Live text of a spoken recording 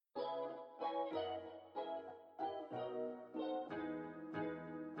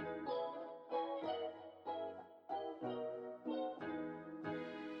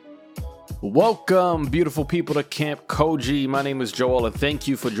Welcome, beautiful people, to Camp Koji. My name is Joel, and thank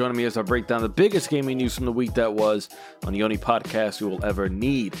you for joining me as I break down the biggest gaming news from the week that was on the only podcast you will ever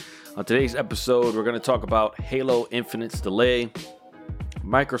need. On today's episode, we're going to talk about Halo Infinite's delay,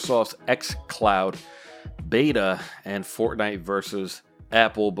 Microsoft's xCloud beta, and Fortnite versus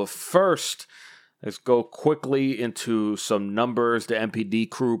Apple. But first, let's go quickly into some numbers. The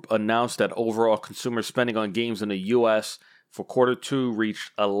NPD Group announced that overall consumer spending on games in the U.S. for quarter two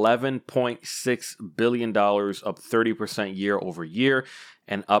reached $11.6 billion, up 30% year over year,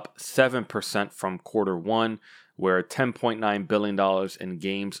 and up 7% from quarter one, where $10.9 billion in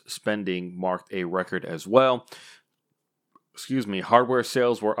games spending marked a record as well. Hardware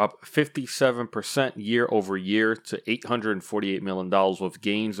sales were up 57% year over year to $848 million, with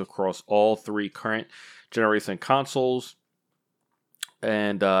gains across all three current generation consoles.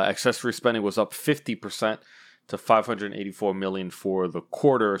 And accessory spending was up 50% to $584 million for the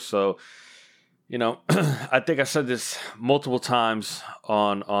quarter. So, I think I said this multiple times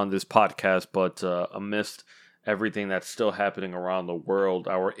on this podcast, but amidst everything that's still happening around the world,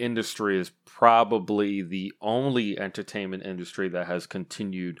 our industry is probably the only entertainment industry that has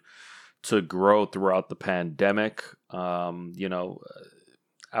continued to grow throughout the pandemic. Our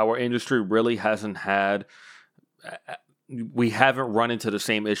industry really hasn't had... We haven't run into the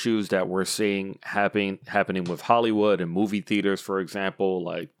same issues that we're seeing happening with Hollywood and movie theaters, for example.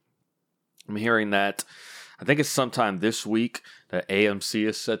 Like, I'm hearing that I think it's sometime this week that AMC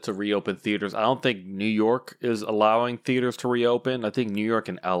is set to reopen theaters. I don't think New York is allowing theaters to reopen. I think New York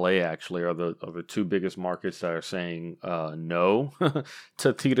and LA actually are the two biggest markets that are saying no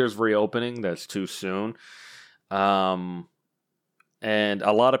to theaters reopening. That's too soon. And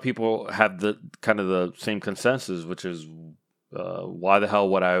a lot of people have the kind of the same consensus, which is why the hell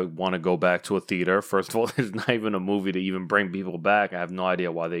would I want to go back to a theater? First of all, there's not even a movie to even bring people back. I have no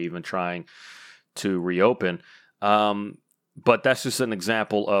idea why they're even trying to reopen. But that's just an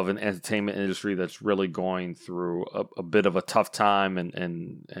example of an entertainment industry that's really going through a bit of a tough time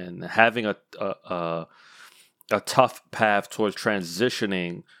and having a tough path towards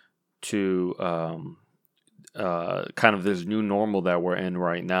transitioning to kind of this new normal that we're in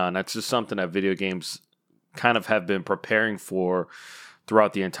right now. And that's just something that video games kind of have been preparing for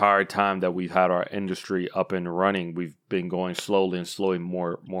throughout the entire time that we've had our industry up and running. We've been going slowly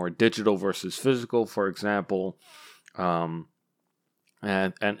more digital versus physical, for example. And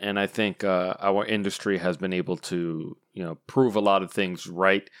I think our industry has been able to, prove a lot of things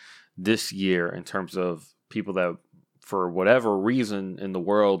right this year in terms of people that, for whatever reason in the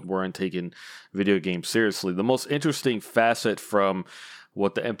world, weren't taking video games seriously. The most interesting facet from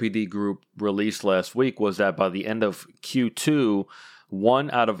what the NPD Group released last week was that by the end of Q2,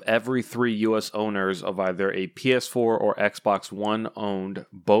 1 out of every 3 U.S. owners of either a PS4 or Xbox One owned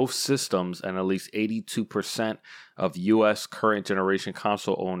both systems, and at least 82% of U.S. current generation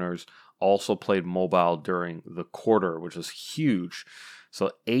console owners also played mobile during the quarter, which is huge.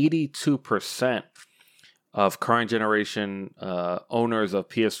 So 82% of current generation owners of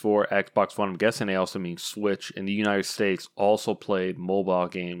PS4, Xbox One, I'm guessing they also mean Switch, in the United States also played mobile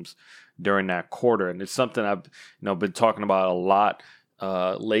games during that quarter. And it's something I've been talking about a lot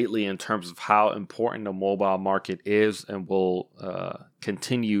lately in terms of how important the mobile market is and will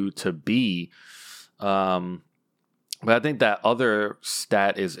continue to be. But I think that other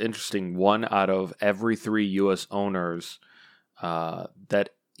stat is interesting. 1 out of every 3 U.S. owners that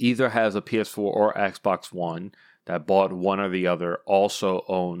either has a PS4 or Xbox One that bought one or the other also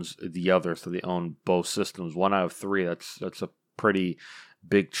owns the other, so they own both systems. 1 out of 3. That's a pretty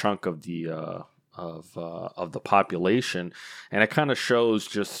big chunk of the population, and it kind of shows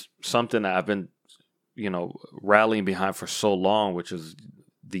just something that I've been rallying behind for so long, which is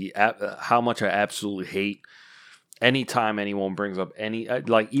how much I absolutely hate anytime anyone brings up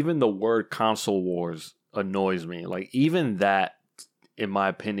even the word console wars annoys me. Like, even that, in my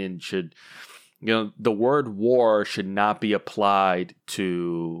opinion, should, the word war should not be applied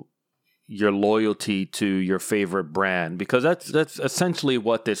to your loyalty to your favorite brand, because that's essentially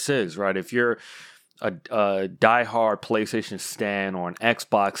what this is, right? If you're a diehard PlayStation stan or an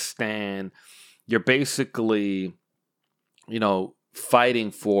Xbox stan, you're basically,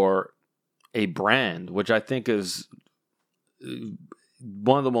 fighting for a brand, which I think is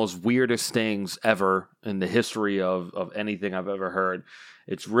one of the most weirdest things ever in the history of anything I've ever heard.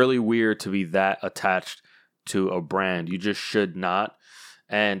 It's really weird to be that attached to a brand. You just should not.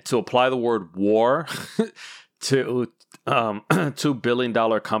 And to apply the word war to $2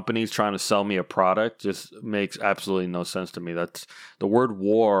 billion companies trying to sell me a product just makes absolutely no sense to me. That's the word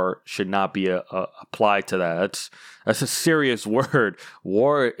war should not be applied to that. That's a serious word.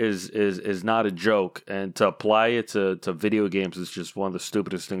 War is not a joke, and to apply it to video games is just one of the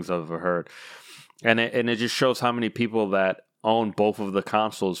stupidest things I've ever heard. And it just shows how many people that own both of the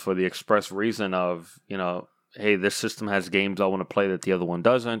consoles for the express reason of, hey, this system has games I want to play that the other one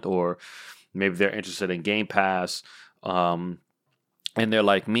doesn't, or maybe they're interested in Game Pass. And they're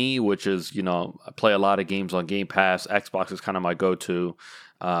like me, which is, I play a lot of games on Game Pass. Xbox is kind of my go-to.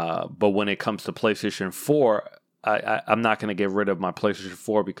 But when it comes to PlayStation 4, I'm not going to get rid of my PlayStation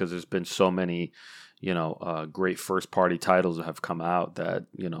 4 because there's been so many, great first-party titles that have come out that,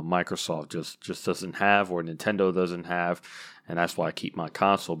 Microsoft just doesn't have, or Nintendo doesn't have. And that's why I keep my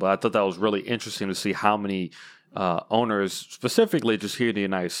console. But I thought that was really interesting to see how many owners, specifically just here in the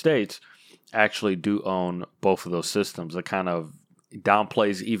United States, actually do own both of those systems. It kind of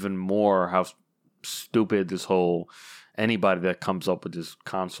downplays even more how stupid this whole anybody that comes up with this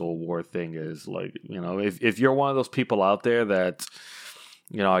console war thing is. Like, if you're one of those people out there that,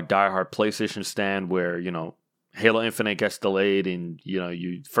 a diehard PlayStation stan where, Halo Infinite gets delayed and,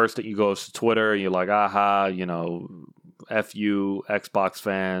 you first thing you go to Twitter and you're like, aha, F you, Xbox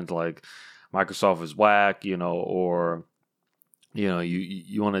fans, like Microsoft is whack, or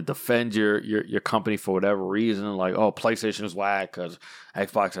you want to defend your company for whatever reason, like, oh, PlayStation is whack because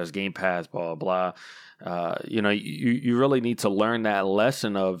Xbox has Game Pass, blah, blah, blah. You really need to learn that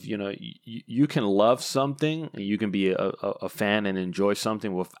lesson of, you can love something and you can be a fan and enjoy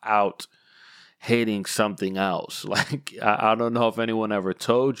something without hating something else. Like, I don't know if anyone ever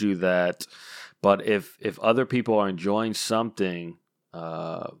told you that, but if other people are enjoying something,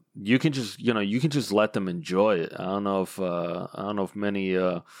 you can just let them enjoy it. I don't know if many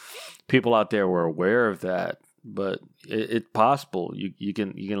people out there were aware of that, but it's possible. You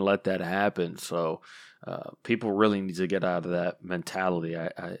can let that happen. So people really need to get out of that mentality.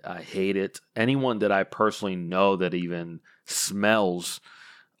 I hate it. Anyone that I personally know that even smells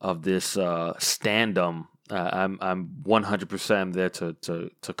of this standum, I'm 100% there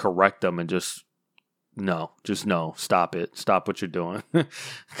to correct them and just no, stop it. Stop what you're doing,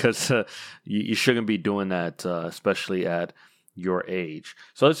 because you shouldn't be doing that, especially at your age.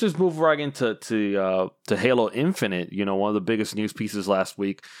 So let's just move right into Halo Infinite. One of the biggest news pieces last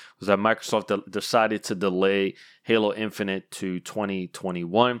week was that Microsoft decided to delay Halo Infinite to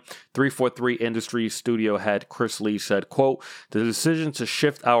 2021. 343 Industries studio head Chris Lee said, quote, "The decision to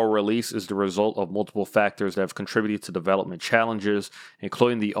shift our release is the result of multiple factors that have contributed to development challenges,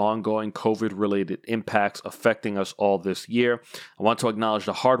 including the ongoing COVID-related impacts affecting us all this year. I want to acknowledge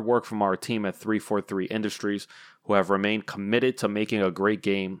the hard work from our team at 343 Industries, who have remained committed to making a great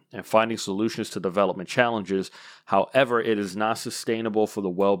game and finding solutions to development challenges. However, it is not sustainable for the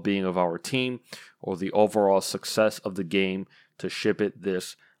well-being of our team or the overall success of the game to ship it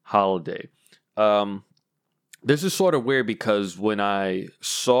this holiday." This is sort of weird because when I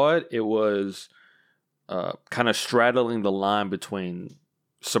saw it, it was kind of straddling the line between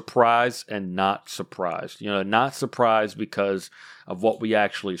surprised and not surprised. Not surprised because of what we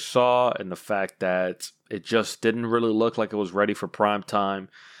actually saw and the fact that it just didn't really look like it was ready for prime time.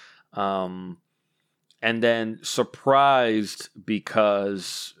 And then surprised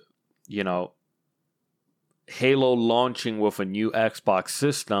because, Halo launching with a new Xbox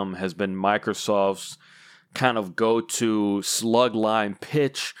system has been Microsoft's kind of go-to slug line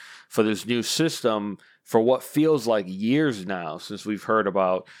pitch for this new system for what feels like years now, since we've heard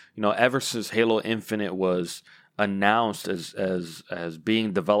about, ever since Halo Infinite was announced as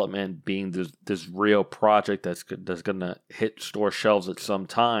being development, being this real project that's going to hit store shelves at some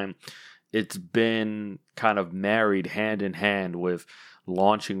time. It's been kind of married hand in hand with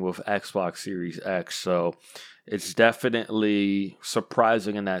launching with Xbox Series X. So it's definitely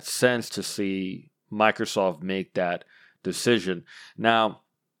surprising in that sense to see Microsoft make that decision. Now,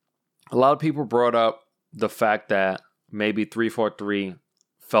 a lot of people brought up the fact that maybe 343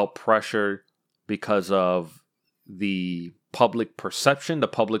 felt pressured because of the public perception, the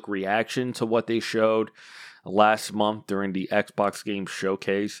public reaction to what they showed last month during the Xbox Game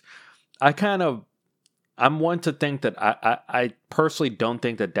Showcase. I'm one to think that I personally don't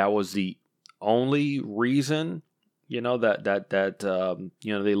think that was the only reason, that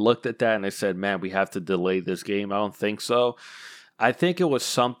they looked at that and they said, man, we have to delay this game. I don't think so. I think it was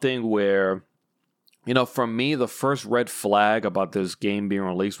something where, for me, the first red flag about this game being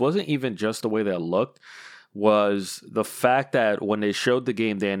released wasn't even just the way that it looked, was the fact that when they showed the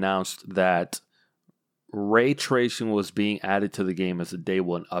game, they announced that ray tracing was being added to the game as a day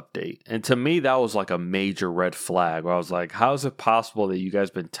one update. And to me, that was like a major red flag where I was like, how is it possible that you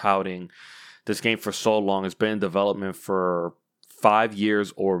guys been touting this game for so long? It's been in development for 5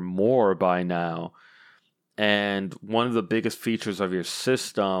 years or more by now. And one of the biggest features of your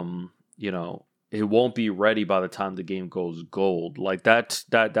system, it won't be ready by the time the game goes gold. Like that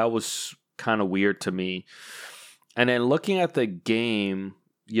was kind of weird to me. And then looking at the game,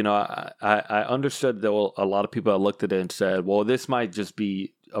 I understood that a lot of people had looked at it and said, well, this might just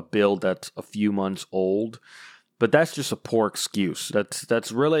be a build that's a few months old. But that's just a poor excuse.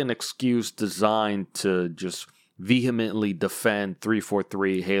 That's really an excuse designed to just vehemently defend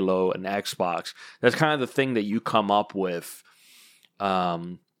 343, Halo, and Xbox. That's kind of the thing that you come up with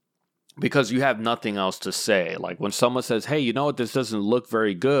because you have nothing else to say. Like when someone says, hey, you know what, this doesn't look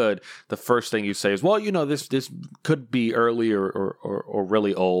very good, the first thing you say is, well, this could be early or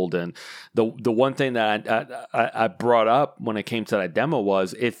really old. And the one thing that I brought up when it came to that demo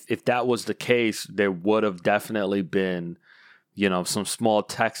was if that was the case, there would have definitely been some small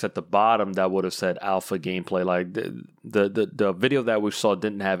text at the bottom that would have said alpha gameplay. Like the video that we saw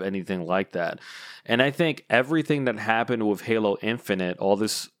didn't have anything like that. And I think everything that happened with Halo Infinite, all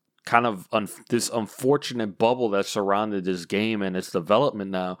this kind of this unfortunate bubble that surrounded this game and its development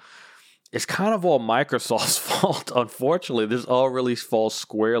now, it's kind of all Microsoft's fault. Unfortunately, this all really falls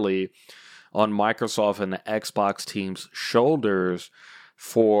squarely on Microsoft and the Xbox team's shoulders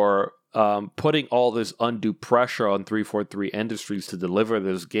for putting all this undue pressure on 343 Industries to deliver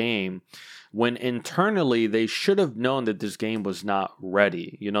this game, when internally they should have known that this game was not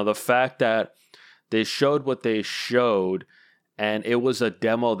ready. The fact that they showed what they showed, and it was a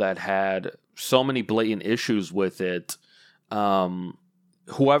demo that had so many blatant issues with it.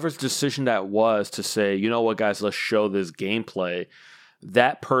 Whoever's decision that was to say, you know what, guys, let's show this gameplay,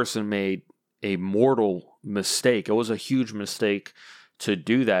 that person made a mortal mistake. It was a huge mistake to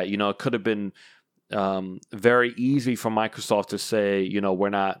do that. It could have been very easy for Microsoft to say, we're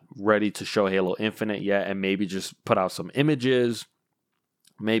not ready to show Halo Infinite yet, and maybe just put out some images,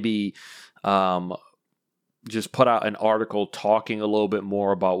 maybe just put out an article talking a little bit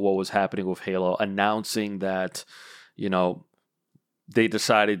more about what was happening with Halo, announcing that, they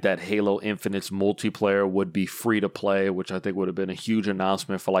decided that Halo Infinite's multiplayer would be free to play, which I think would have been a huge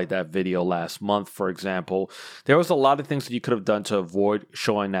announcement for like that video last month, for example. There was a lot of things that you could have done to avoid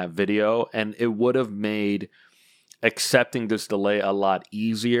showing that video, and it would have made accepting this delay a lot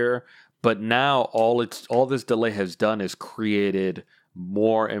easier. But now all this delay has done is created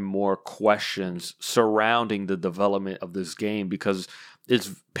more and more questions surrounding the development of this game, because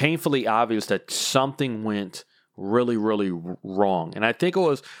it's painfully obvious that something went really, really wrong. And I think it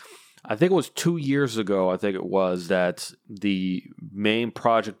was 2 years ago, that the main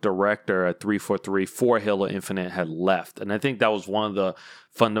project director at 343 for Halo Infinite had left. And I think that was one of the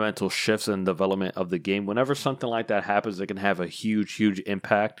fundamental shifts in development of the game. Whenever something like that happens, it can have a huge, huge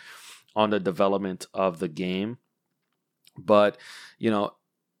impact on the development of the game. But,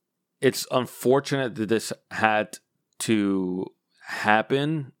 it's unfortunate that this had to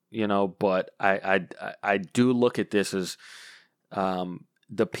happen, but I do look at this as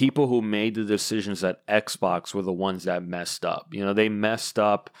the people who made the decisions at Xbox were the ones that messed up. They messed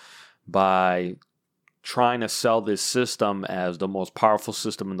up by trying to sell this system as the most powerful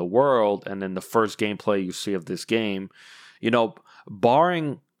system in the world, and then the first gameplay you see of this game,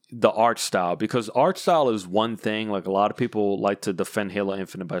 barring the art style, because art style is one thing. Like a lot of people like to defend Halo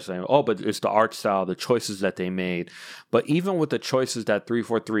Infinite by saying, oh, but it's the art style, the choices that they made. But even with the choices that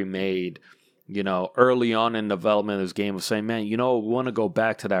 343 made, early on in development of this game, of saying, man, we want to go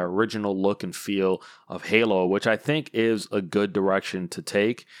back to that original look and feel of Halo, which I think is a good direction to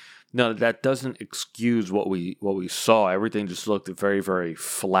take. No, that doesn't excuse what we saw. Everything just looked very, very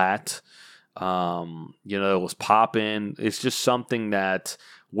flat. It was popping. It's just something that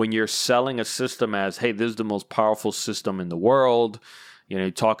when you're selling a system as, hey, this is the most powerful system in the world,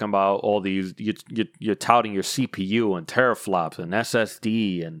 you're talking about all these, you're touting your CPU and teraflops and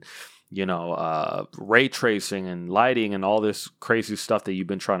SSD and, ray tracing and lighting and all this crazy stuff that you've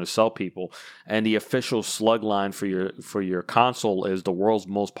been trying to sell people. And the official slug line for your console is the world's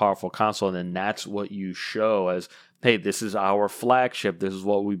most powerful console. And then that's what you show as, hey, this is our flagship. This is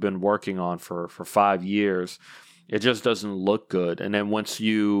what we've been working on for 5 years. It just doesn't look good. And then once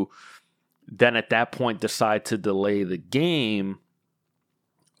you then at that point decide to delay the game,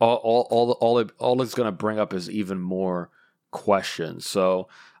 all it's going to bring up is even more questions. So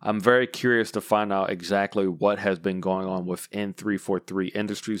I'm very curious to find out exactly what has been going on within 343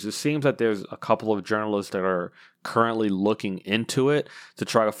 Industries. It seems that there's a couple of journalists that are currently looking into it to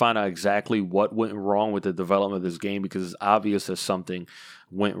try to find out exactly what went wrong with the development of this game, because it's obvious that something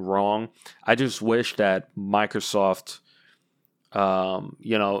went wrong. I just wish that Microsoft,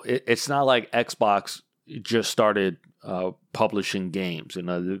 it's not like Xbox just started publishing games.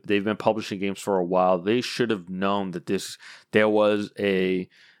 They've been publishing games for a while. They should have known that there was a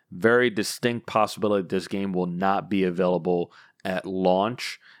very distinct possibility this game will not be available at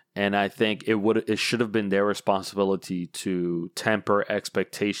launch. And I think it should have been their responsibility to temper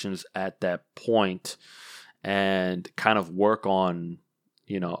expectations at that point and kind of work on,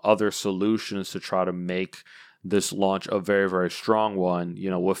 other solutions to try to make this launch a very, very strong one.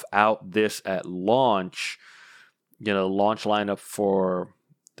 Without this at launch, launch lineup for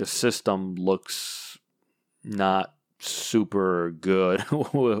the system looks not super good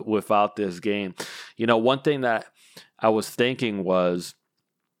without this game. One thing that I was thinking was,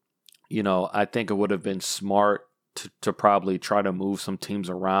 I think it would have been smart to probably try to move some teams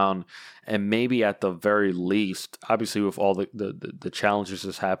around, and maybe at the very least, obviously with all the challenges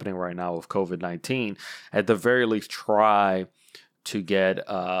that's happening right now with COVID-19, at the very least try to get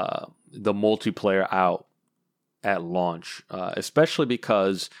the multiplayer out at launch, especially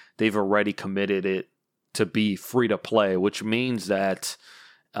because they've already committed it to be free to play, which means that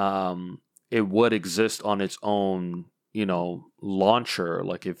it would exist on its own, launcher.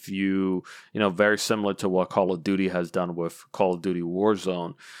 Like if very similar to what Call of Duty has done with Call of Duty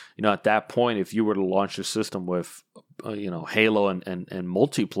Warzone. At that point, if you were to launch a system with, Halo and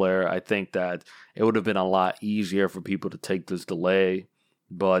multiplayer, I think that it would have been a lot easier for people to take this delay.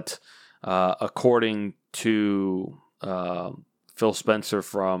 But according to Phil Spencer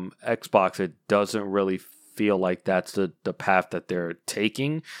from Xbox, it doesn't really feel like that's the path that they're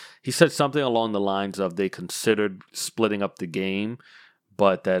taking. He said something along the lines of they considered splitting up the game,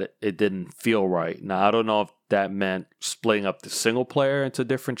 but that it didn't feel right. Now, I don't know if that meant splitting up the single player into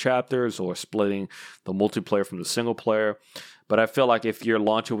different chapters or splitting the multiplayer from the single player. But I feel like if you're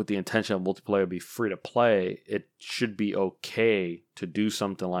launching with the intention of multiplayer to be free to play, it should be okay to do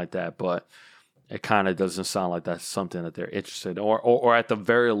something like that. But it kind of doesn't sound like that's something that they're interested in. Or at the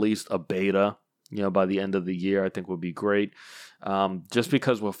very least, a beta, by the end of the year, I think would be great. Just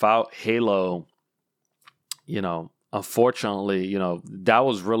because without Halo, unfortunately, that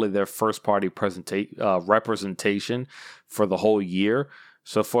was really their first party representation for the whole year.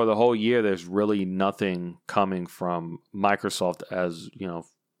 So for the whole year, there's really nothing coming from Microsoft as,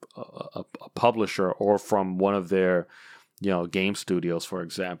 a publisher or from one of their, game studios, for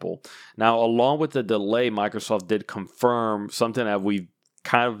example. Now, along with the delay, Microsoft did confirm something that we've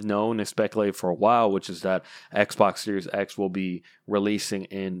kind of known and speculated for a while, which is that Xbox Series X will be releasing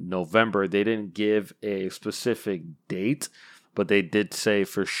in November. They didn't give a specific date, but they did say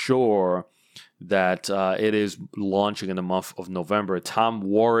for sure that it is launching in the month of November. Tom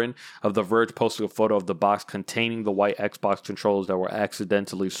Warren of The Verge posted a photo of the box containing the white Xbox controllers that were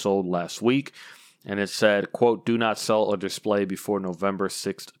accidentally sold last week. And it said, quote, "Do not sell or display before November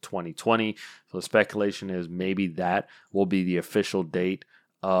 6th, 2020. So the speculation is maybe that will be the official date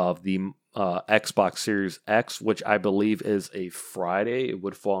of the Xbox Series X, which I believe is a Friday. It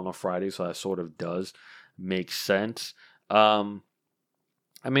would fall on a Friday, so that sort of does make sense. Look,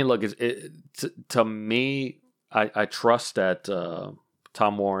 to me, I trust that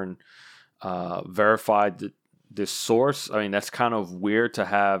Tom Warren verified this source. That's kind of weird to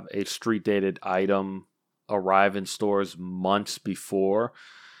have a street dated item arrive in stores months before,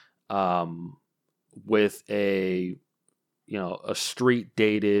 with a street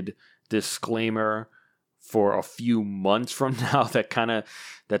dated disclaimer for a few months from now.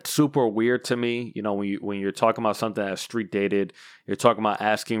 That's super weird to me. When you're talking about something that's street dated, you're talking about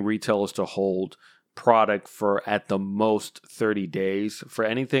asking retailers to hold product for at the most 30 days. For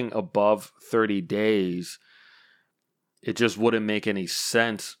anything above 30 days, it just wouldn't make any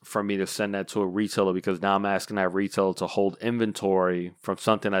sense for me to send that to a retailer, because now I'm asking that retailer to hold inventory from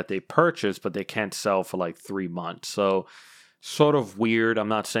something that they purchased, but they can't sell for like 3 months. So sort of weird. I'm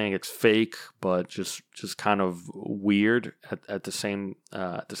not saying it's fake, but just kind of weird at the same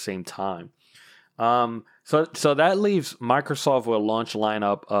time. So that leaves Microsoft with a launch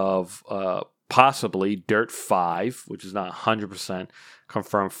lineup of possibly Dirt 5, which is not 100%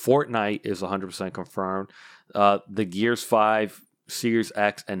 confirmed. Fortnite is 100% confirmed. The Gears 5 Series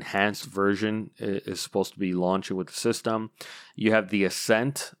X enhanced version is supposed to be launching with the system. You have the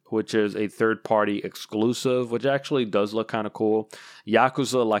Ascent, which is a third-party exclusive, which actually does look kind of cool.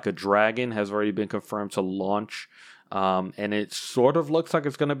 Yakuza Like a Dragon has already been confirmed to launch And it sort of looks like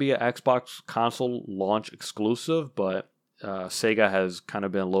it's going to be an Xbox console launch exclusive, but Sega has kind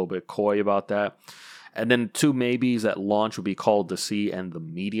of been a little bit coy about that. And then two maybes at launch would be called the C and the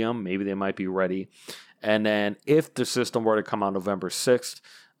Medium. Maybe they might be ready. And then if the system were to come out November 6th,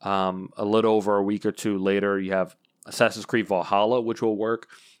 a little over a week or two later, you have Assassin's Creed Valhalla, which will work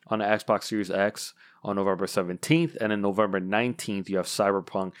on the Xbox Series X on November 17th. And then November 19th, you have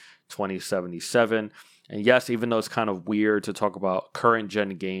Cyberpunk 2077. And yes, even though it's kind of weird to talk about current gen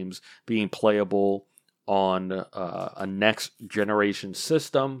games being playable on a next generation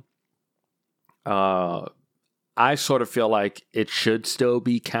system, I sort of feel like it should still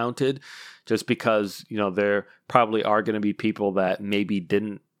be counted, just because, you know, there probably are going to be people that maybe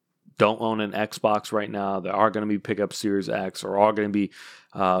don't own an Xbox right now. There are going to be pick up Series X, or are going to be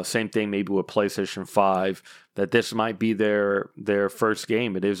same thing maybe with PlayStation 5, that this might be their first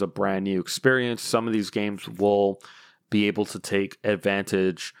game. It is a brand new experience. Some of these games will be able to take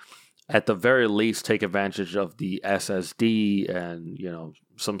advantage, at the very least, take advantage of the SSD and, you know,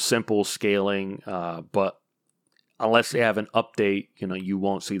 some simple scaling. But unless they have an update, you know, you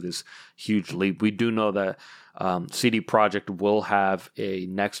won't see this huge leap. We do know that CD Projekt will have a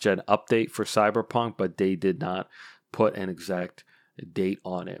next-gen update for Cyberpunk, but they did not put an exact date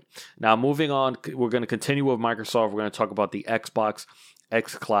on it. Now, moving on, we're going to continue with Microsoft. We're going to talk about the Xbox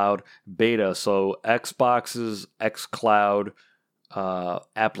xCloud beta. So Xbox's xCloud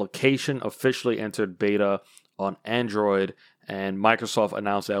application officially entered beta on Android, and Microsoft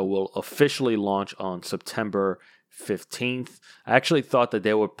announced that it will officially launch on September 15th. I actually thought that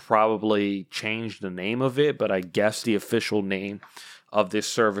they would probably change the name of it, but I guess the official name of this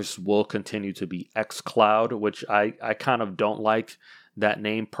service will continue to be xCloud, which I kind of don't like that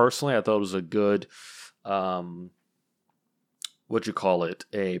name personally. I thought it was a good, a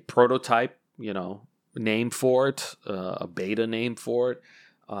prototype, you know, name for it, a beta name for it.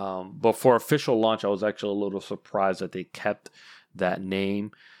 But for official launch, I was actually a little surprised that they kept that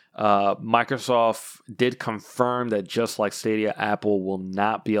name. Microsoft did confirm that just like Stadia, Apple will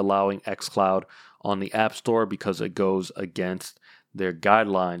not be allowing xCloud on the App Store because it goes against their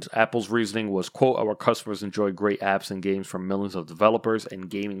guidelines. Apple's reasoning was, quote, "Our customers enjoy great apps and games from millions of developers, and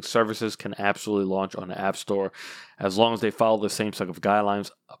gaming services can absolutely launch on the App Store as long as they follow the same set of guidelines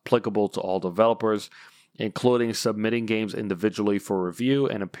applicable to all developers, including submitting games individually for review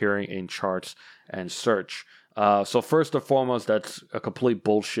and appearing in charts and search." So first and foremost, that's a complete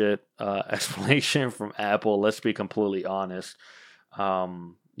bullshit explanation from Apple. Let's be completely honest.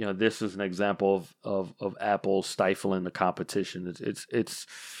 You know, this is an example of Apple stifling the competition.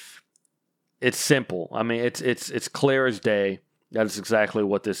 It's simple. I mean, it's clear as day. That is exactly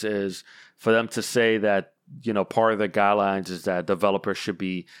what this is. For them to say that, you know, part of the guidelines is that developers should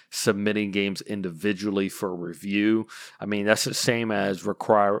be submitting games individually for review. I mean, that's the same as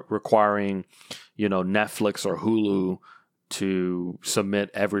requiring, you know, Netflix or Hulu to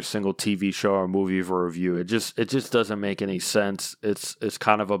submit every single TV show or movie for review. It just doesn't make any sense. It's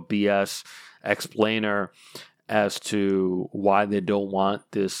kind of a BS explainer as to why they don't want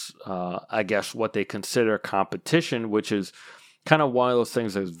this, I guess, what they consider competition, which is kind of one of those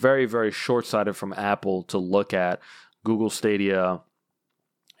things that's very, very short-sighted from Apple to look at Google Stadia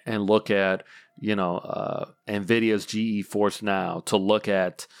and look at, you know, NVIDIA's GeForce Now, to look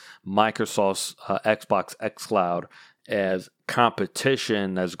at Microsoft's Xbox xCloud as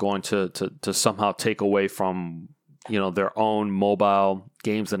competition that's going to somehow take away from, you know, their own mobile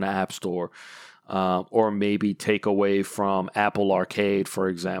games in the App Store, or maybe take away from Apple Arcade, for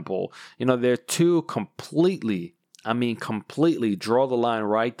example. You know, they're two completely draw the line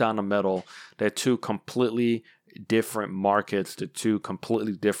right down the middle. They're two completely different markets. They're two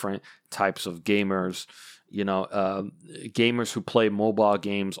completely different types of gamers. You know, gamers who play mobile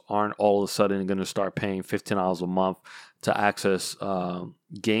games aren't all of a sudden going to start paying $15 a month to access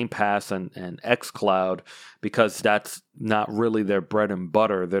Game Pass and xCloud, because that's not really their bread and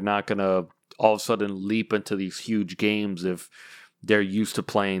butter. They're not going to all of a sudden leap into these huge games if they're used to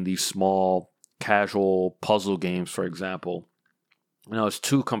playing these small, casual puzzle games, for example. You know, it's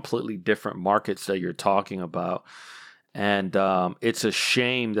two completely different markets that you're talking about. And it's a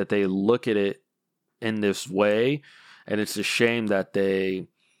shame that they look at it in this way. And it's a shame that that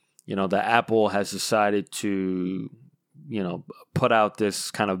Apple has decided to, you know, put out this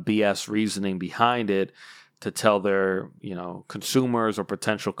kind of BS reasoning behind it to tell their, you know, consumers or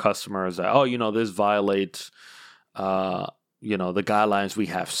potential customers that, oh, you know, this violates, you know, the guidelines we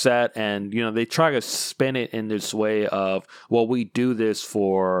have set. And, you know, they try to spin it in this way of, well, we do this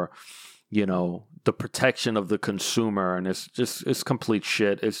for, the protection of the consumer, and it's complete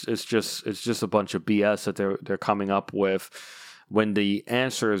shit. It's just a bunch of BS that they're coming up with, when the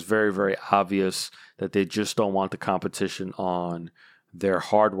answer is very, very obvious, that they just don't want the competition on their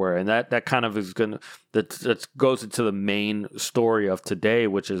hardware. And that kind of is that goes into the main story of today,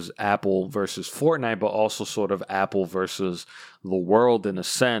 which is Apple versus Fortnite, but also sort of Apple versus the world in a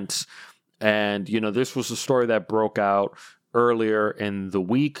sense. And this was a story that broke out earlier in the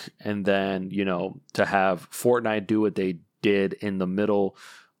week, and then to have Fortnite do what they did in the middle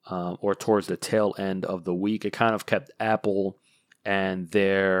or towards the tail end of the week, it kind of kept Apple and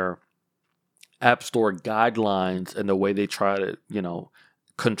their App Store guidelines and the way they try to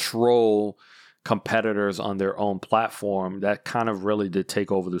control competitors on their own platform. That kind of really did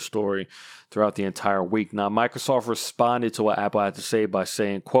take over the story throughout the entire week. Now, Microsoft responded to what Apple had to say by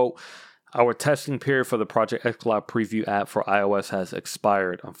saying, quote, "Our testing period for the Project xCloud preview app for iOS has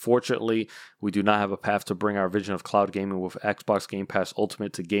expired. Unfortunately, we do not have a path to bring our vision of cloud gaming with Xbox Game Pass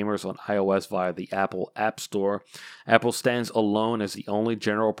Ultimate to gamers on iOS via the Apple App Store. Apple stands alone as the only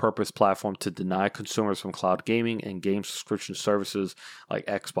general-purpose platform to deny consumers from cloud gaming and game subscription services like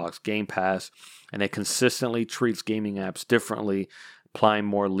Xbox Game Pass, and it consistently treats gaming apps differently, applying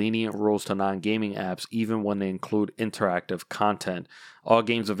more lenient rules to non-gaming apps, even when they include interactive content. All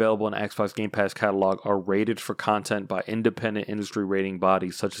games available in the Xbox Game Pass catalog are rated for content by independent industry rating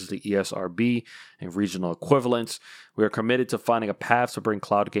bodies such as the ESRB and regional equivalents. We are committed to finding a path to bring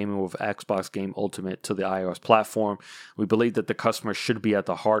cloud gaming with Xbox Game Ultimate to the iOS platform. We believe that the customer should be at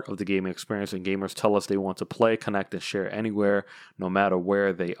the heart of the gaming experience, and gamers tell us they want to play, connect, and share anywhere, no matter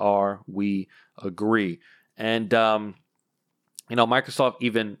where they are. We agree." And Microsoft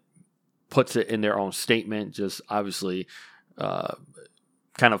even puts it in their own statement, just obviously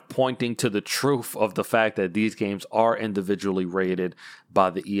kind of pointing to the truth of the fact that these games are individually rated by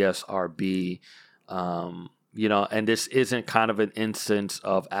the ESRB. And this isn't kind of an instance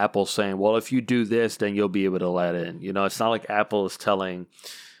of Apple saying, well, if you do this, then you'll be able to let in. It's not like Apple is telling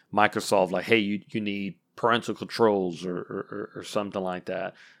Microsoft, like, hey, you need parental controls or something like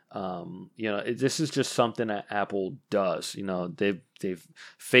that. This is just something that Apple does.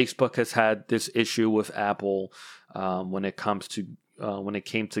 Facebook has had this issue with Apple when it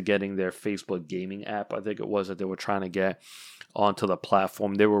came to getting their Facebook gaming app. I think it was that they were trying to get onto the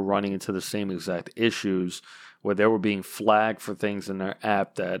platform. They were running into the same exact issues where they were being flagged for things in their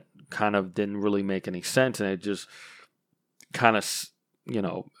app that kind of didn't really make any sense, and it just kind of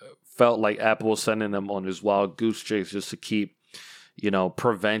felt like Apple was sending them on this wild goose chase just to keep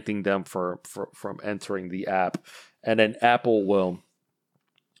preventing them from entering the app. And then Apple will,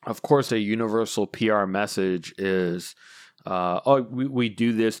 of course, a universal PR message is, we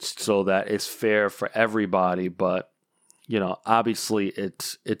do this so that it's fair for everybody. But, obviously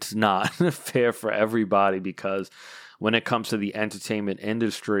it's not fair for everybody, because when it comes to the entertainment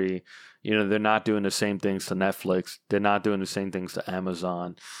industry, they're not doing the same things to Netflix. They're not doing the same things to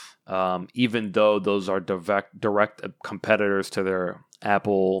Amazon. Even though those are direct competitors to their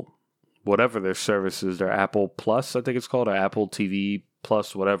Apple, whatever their services, their Apple Plus, I think it's called, or Apple TV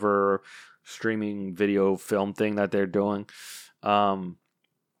Plus, whatever streaming video film thing that they're doing.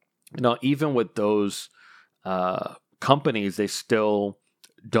 Even with those companies, they're still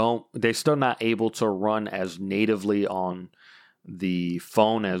not able to run as natively on the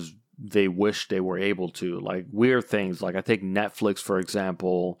phone as they wish they were able to. Like weird things, like I think Netflix, for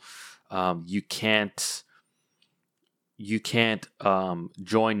example, you can't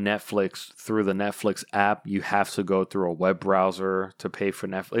join Netflix through the Netflix app. You have to go through a web browser to pay for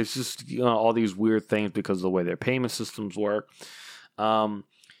Netflix. It's just all these weird things because of the way their payment systems work.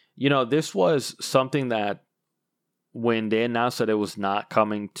 This was something that when they announced that it was not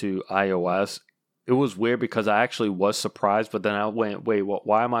coming to iOS, it was weird because I actually was surprised, but then I went, wait,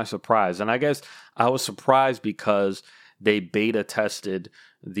 why am I surprised? And I guess I was surprised because they beta tested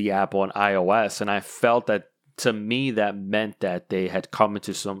the app on iOS, and I felt that, to me, that meant that they had come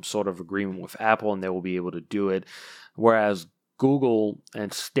into some sort of agreement with Apple and they will be able to do it. Whereas Google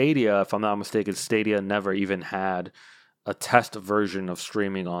and Stadia, if I'm not mistaken, Stadia never even had a test version of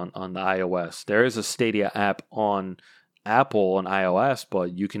streaming on the iOS. There is a Stadia app on Apple on iOS, but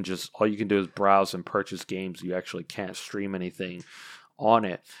all you can do is browse and purchase games. You actually can't stream anything on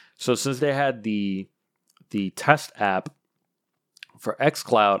it. So since they had the test app for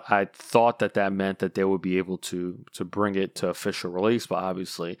xCloud, I thought that meant that they would be able to bring it to official release, but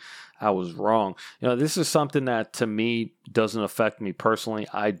obviously I was wrong. This is something that to me doesn't affect me personally.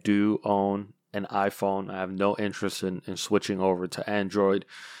 I do own an iPhone. I have no interest in switching over to Android.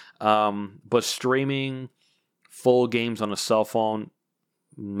 But streaming full games on a cell phone,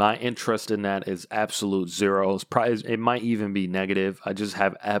 my interest in that is absolute zero. It might even be negative. I just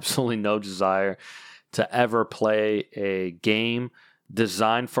have absolutely no desire to ever play a game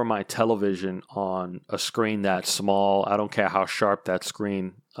designed for my television on a screen that small. I don't care how sharp that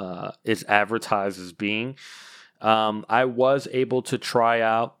screen is advertised as being. I was able to try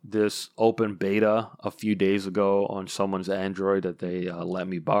out this open beta a few days ago on someone's Android that they let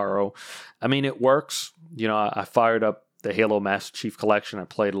me borrow. I mean, it works. I fired up the Halo Master Chief Collection. I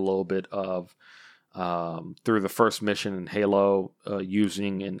played a little bit of through the first mission in Halo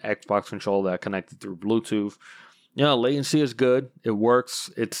using an Xbox controller that I connected through Bluetooth. Latency is good. It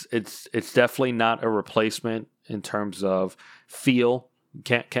works. It's definitely not a replacement in terms of feel.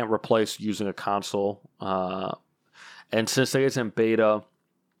 Can't replace using a console. And since it isn't beta,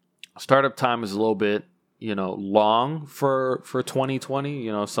 startup time is a little bit, long for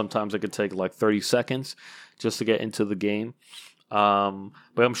 2020. Sometimes it could take like 30 seconds just to get into the game.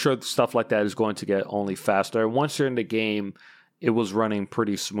 But I'm sure stuff like that is going to get only faster. Once you're in the game, it was running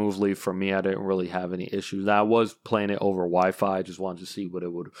pretty smoothly for me. I didn't really have any issues. I was playing it over Wi-Fi. I just wanted to see what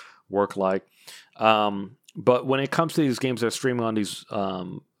it would work like. But when it comes to these games that are streaming on these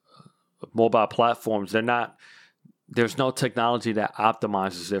mobile platforms, there's no technology that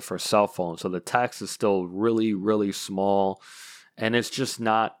optimizes it for cell phones. So the text is still really, really small. And it's just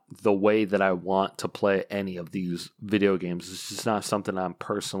not the way that I want to play any of these video games. It's just not something I'm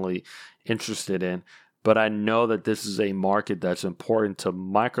personally interested in. But I know that this is a market that's important to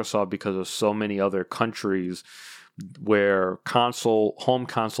Microsoft because of so many other countries where home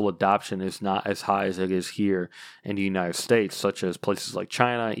console adoption is not as high as it is here in the United States, such as places like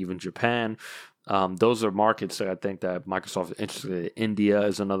China, even Japan. Those are markets that I think that Microsoft is interested in. India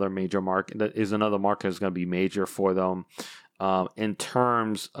is another major market. That is another market that's going to be major for them in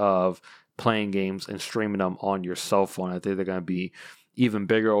terms of playing games and streaming them on your cell phone. I think they're going to be even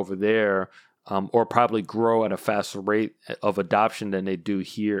bigger over there, or probably grow at a faster rate of adoption than they do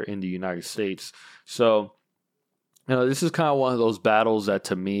here in the United States. So, this is kind of one of those battles that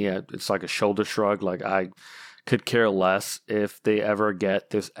to me, it's like a shoulder shrug. Like I could care less if they ever get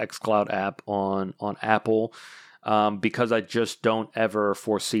this xCloud app on Apple, because I just don't ever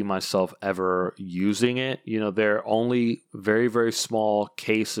foresee myself ever using it. There are only very, very small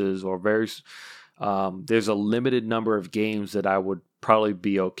cases or there's a limited number of games that I would probably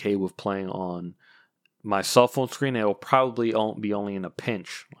be okay with playing on my cell phone screen. It will probably be only in a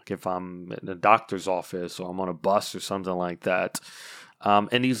pinch, like if I'm in a doctor's office or I'm on a bus or something like that.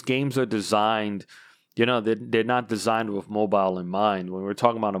 And these games are designed, they're not designed with mobile in mind. When we're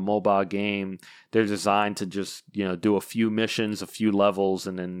talking about a mobile game, they're designed to just, do a few missions, a few levels,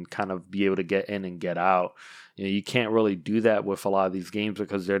 and then kind of be able to get in and get out. You can't really do that with a lot of these games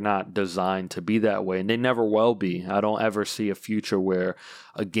because they're not designed to be that way, and they never will be. I don't ever see a future where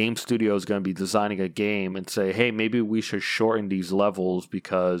a game studio is going to be designing a game and say, hey, maybe we should shorten these levels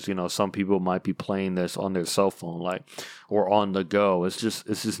because, some people might be playing this on their cell phone, or on the go. It's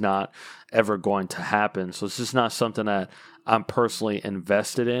just not ever going to happen. So it's just not something that I'm personally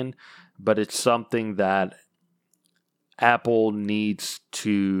invested in, but it's something that Apple needs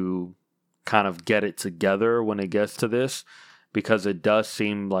to kind of get it together when it gets to this, because it does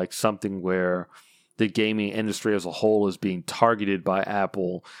seem like something where the gaming industry as a whole is being targeted by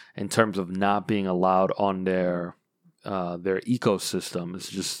Apple in terms of not being allowed on their ecosystem. It's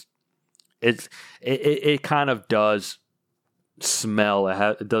just it kind of does smell.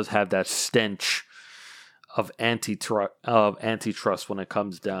 It does have that stench of antitrust when it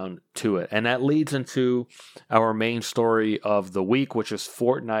comes down to it. And that leads into our main story of the week, which is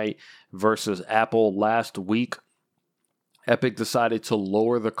Fortnite versus Apple. Last week, Epic decided to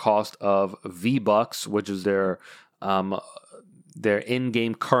lower the cost of V-Bucks, which is their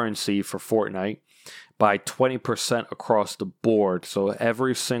in-game currency for Fortnite, by 20% across the board. So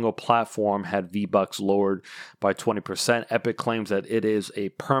every single platform had V-Bucks lowered by 20%. Epic claims that it is a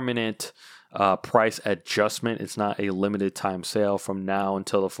permanent price adjustment. It's not a limited time sale. From now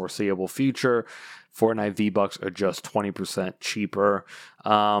until the foreseeable future, Fortnite V-Bucks are just 20% cheaper.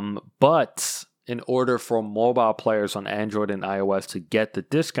 But in order for mobile players on Android and iOS to get the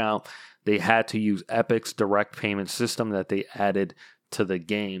discount, they had to use Epic's direct payment system that they added to the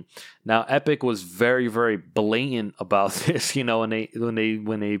game. Now, Epic was very, very blatant about this. When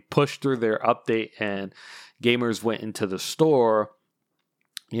they pushed through their update and gamers went into the store,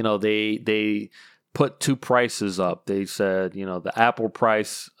 they put two prices up. They said, the Apple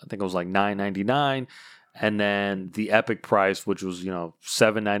price, I think it was like $9.99, and then the Epic price, which was,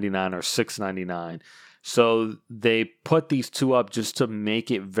 $7.99 or $6.99. So they put these two up just to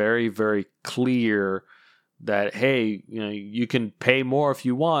make it very, very clear that, hey, you can pay more if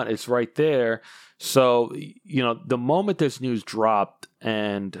you want. It's right there. So, the moment this news dropped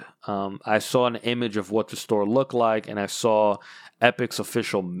and I saw an image of what the store looked like, and I saw Epic's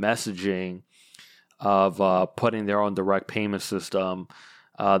official messaging of putting their own direct payment system,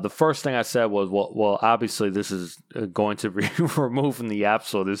 the first thing I said was, well, obviously this is going to be removed from the App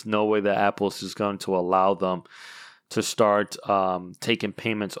Store. There's no way that Apple is just going to allow them to start taking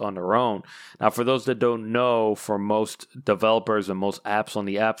payments on their own. Now, for those that don't know, for most developers and most apps on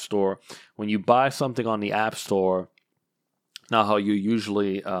the App Store, when you buy something on the App Store, now how you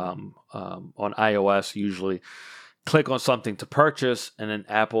usually, on iOS, usually click on something to purchase, and then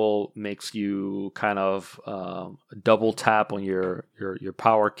Apple makes you kind of double tap on your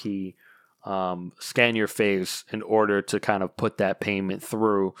power key, scan your face in order to kind of put that payment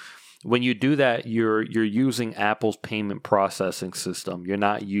through. When you do that, you're using Apple's payment processing system. You're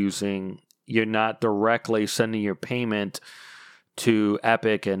not directly sending your payment to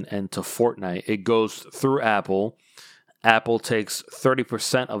Epic and to Fortnite. It goes through Apple. Apple takes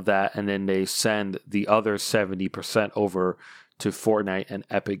 30% of that, and then they send the other 70% over to Fortnite and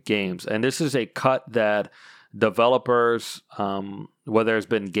Epic Games. And this is a cut that developers, whether it's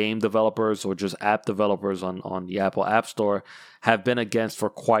been game developers or just app developers on the Apple App Store, have been against for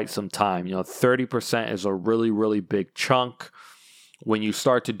quite some time. 30% is a really, really big chunk. When you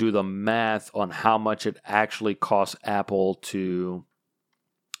start to do the math on how much it actually costs Apple to,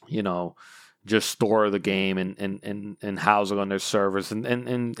 just store the game and house it on their servers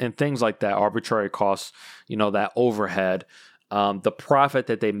and things like that, arbitrary costs, that overhead, the profit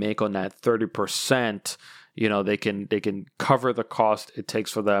that they make on that 30%, they can cover the cost it takes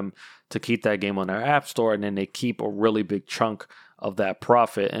for them to keep that game on their App Store, and then they keep a really big chunk of that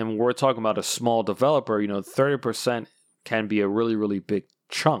profit. And when we're talking about a small developer, 30% can be a really, really big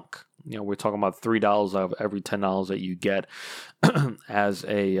chunk. We're talking about $3 out of every $10 that you get as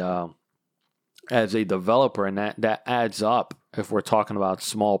a developer, and that adds up if we're talking about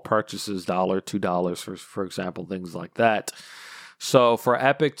small purchases, $1, $2, for example, things like that. So for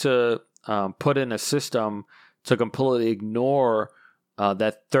Epic to put in a system to completely ignore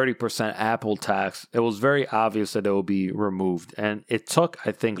that 30% Apple tax, it was very obvious that it will be removed. And it took,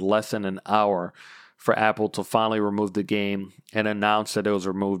 I think, less than an hour for Apple to finally remove the game and announce that it was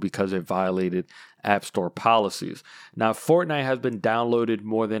removed because it violated App Store policies. Now, Fortnite has been downloaded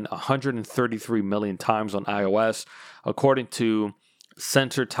more than 133 million times on iOS. According to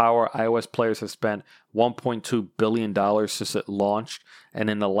Sensor Tower, iOS players have spent $1.2 billion since it launched. And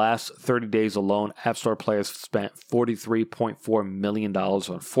in the last 30 days alone, App Store players have spent $43.4 million on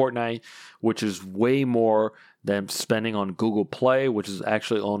Fortnite, which is way more than spending on Google Play, which is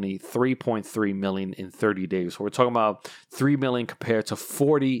actually only $3.3 million in 30 days. So we're talking about $3 million compared to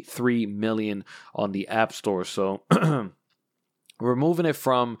 $43 million on the App Store. So removing it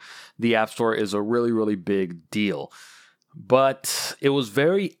from the App Store is a really, really big deal. But it was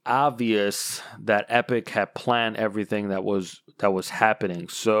very obvious that Epic had planned everything that was happening.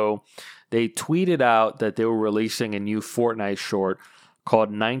 So they tweeted out that they were releasing a new Fortnite short called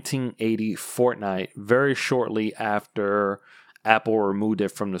 1980 Fortnite very shortly after Apple removed it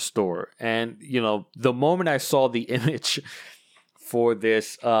from the store. And, the moment I saw the image for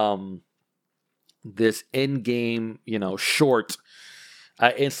this this in-game, short,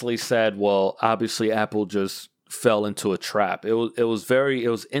 I instantly said, well, obviously Apple just fell into a trap. It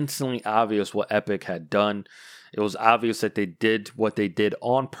was instantly obvious what Epic had done. It was obvious that they did what they did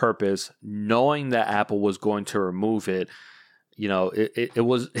on purpose, knowing that Apple was going to remove it. It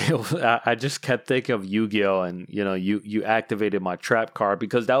was I just kept thinking of Yu-Gi-Oh! And, you activated my trap card,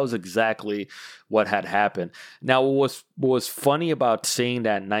 because that was exactly what had happened. Now, what was funny about seeing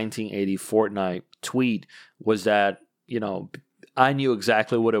that 1980 Fortnite tweet was that, I knew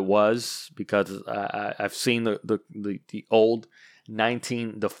exactly what it was, because I've seen the old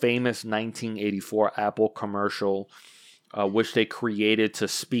the famous 1984 Apple commercial, which they created to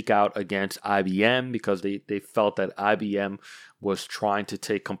speak out against IBM, because they felt that IBM was trying to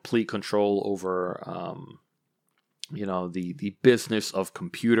take complete control over, the business of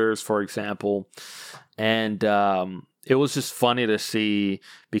computers, for example. And it was just funny to see,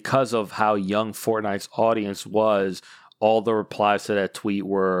 because of how young Fortnite's audience was, all the replies to that tweet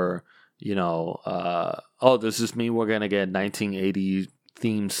were, oh, does this mean we're going to get 1980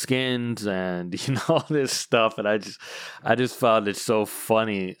 themed skins and, all this stuff? And I just found it so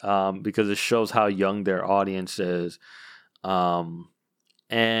funny, because it shows how young their audience is. And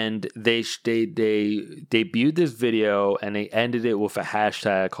they debuted this video, and they ended it with a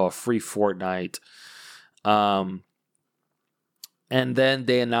hashtag called Free Fortnite. And then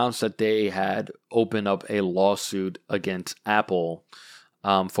they announced that they had opened up a lawsuit against Apple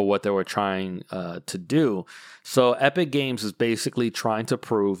for what they were trying to do. So Epic Games is basically trying to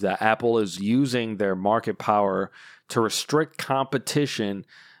prove that Apple is using their market power to restrict competition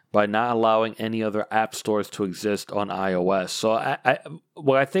by not allowing any other app stores to exist on iOS. So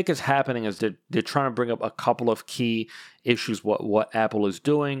what I think is happening is that they're trying to bring up a couple of key issues what Apple is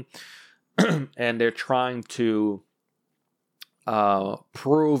doing, and they're trying to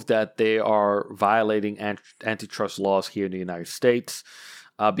prove that they are violating antitrust laws here in the United States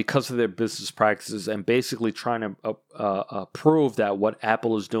because of their business practices, and basically trying to prove that what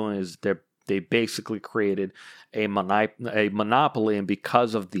Apple is doing is they basically created a monopoly, and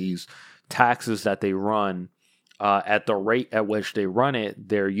because of these taxes that they run, at the rate at which they run it,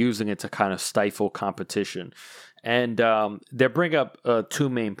 they're using it to kind of stifle competition. And they bring up two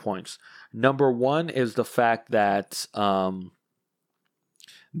main points. Number one is the fact that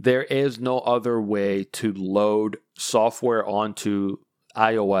there is no other way to load software onto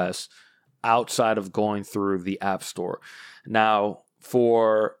iOS outside of going through the App Store. Now,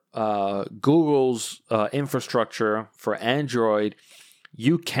 for Google's infrastructure for Android,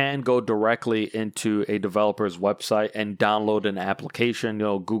 you can go directly into a developer's website and download an application.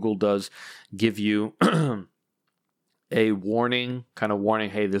 Google does give you a warning,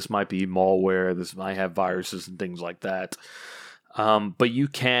 hey, this might be malware, this might have viruses and things like that. But you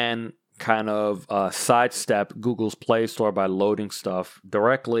can kind of sidestep Google's Play Store by loading stuff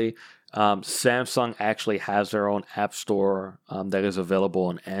directly. Samsung actually has their own app store that is available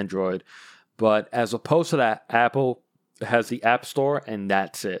on Android. But as opposed to that, Apple has the App Store, and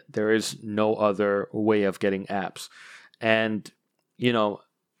that's it. There is no other way of getting apps. And,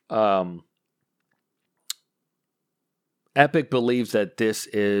 Epic believes that this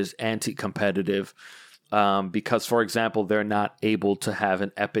is anti-competitive because, for example, they're not able to have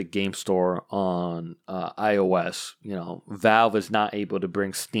an Epic Game Store on iOS. Valve is not able to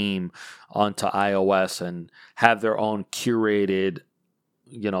bring Steam onto iOS and have their own curated,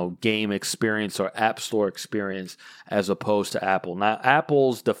 game experience or app store experience as opposed to Apple. Now,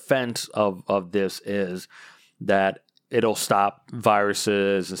 Apple's defense of this is that it'll stop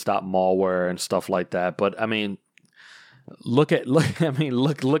viruses and stop malware and stuff like that. But I mean, look at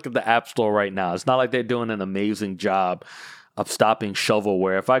the App Store right now. It's not like they're doing an amazing job of stopping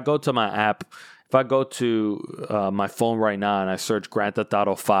shovelware. If I go to my phone right now and I search Grand Theft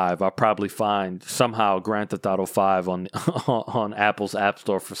Auto 5, I'll probably find somehow Grand Theft Auto 5 on Apple's App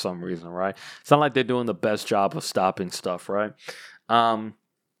Store for some reason, right? It's not like they're doing the best job of stopping stuff, right?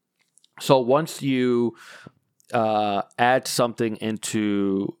 So once you add something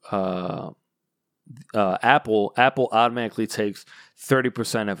into Apple automatically takes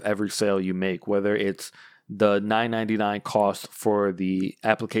 30% of every sale you make, whether it's the $9.99 cost for the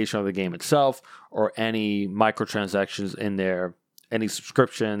application of the game itself or any microtransactions in there, any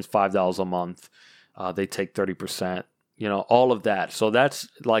subscriptions, $5 a month, they take 30%, all of that. So that's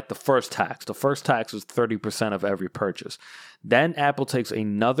like the first tax. The first tax is 30% of every purchase. Then Apple takes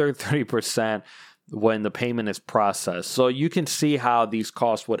another 30% when the payment is processed. So you can see how these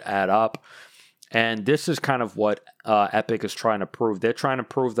costs would add up. And this is kind of what Epic is trying to prove. They're trying to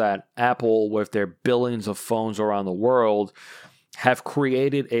prove that Apple, with their billions of phones around the world, have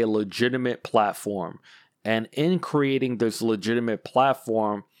created a legitimate platform. And in creating this legitimate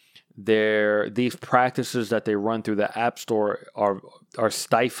platform, these practices that they run through the App Store are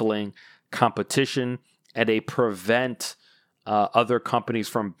stifling competition, and they prevent other companies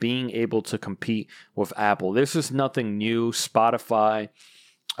from being able to compete with Apple. This is nothing new. Spotify,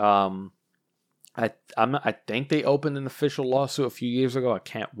 I think they opened an official lawsuit a few years ago. I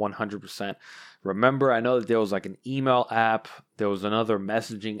can't 100% remember. I know that there was like an email app. There was another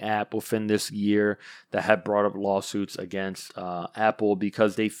messaging app within this year that had brought up lawsuits against Apple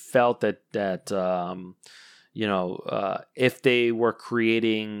because they felt that if they were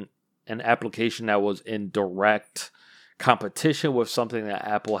creating an application that was in direct competition with something that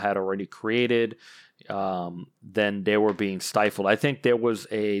Apple had already created, then they were being stifled. I think there's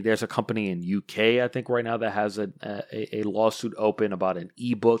a company in UK, I think right now, that has a lawsuit open about an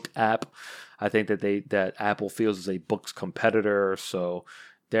ebook app. I think that Apple feels is a books competitor, so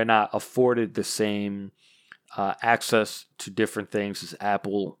they're not afforded the same access to different things as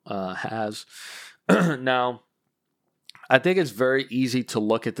Apple has. Now, I think it's very easy to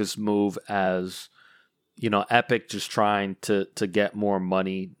look at this move as Epic just trying to get more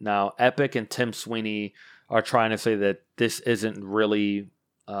money. Now, Epic and Tim Sweeney are trying to say that this isn't really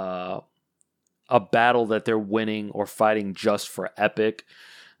a battle that they're winning or fighting just for Epic,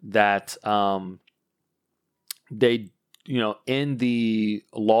 that they in the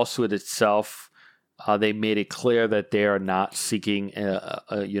lawsuit itself, they made it clear that they are not seeking,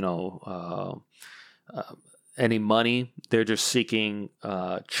 any money. They're just seeking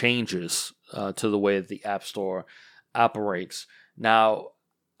changes to the way that the App Store operates. Now,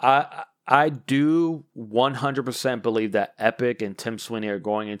 I do 100% believe that Epic and Tim Sweeney are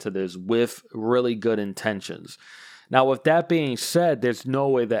going into this with really good intentions. Now, with that being said, there's no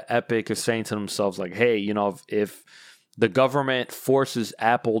way that Epic is saying to themselves, like, hey, if the government forces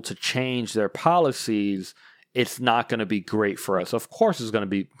Apple to change their policies, it's not going to be great for us. Of course, it's going to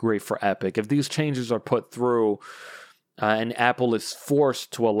be great for Epic. If these changes are put through and Apple is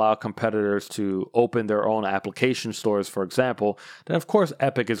forced to allow competitors to open their own application stores, for example, then of course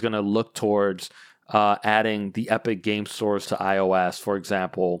Epic is going to look towards adding the Epic Game Stores to iOS, for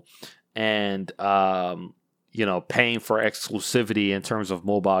example, and paying for exclusivity in terms of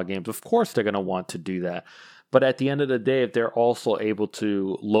mobile games. Of course, they're going to want to do that. But at the end of the day, if they're also able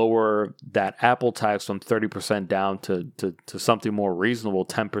to lower that Apple tax from 30% down to something more reasonable,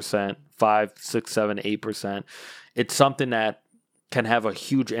 10%, 5, 6, 7, 8%, it's something that can have a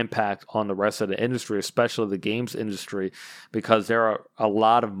huge impact on the rest of the industry, especially the games industry, because there are a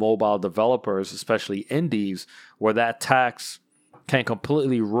lot of mobile developers, especially indies, where that tax can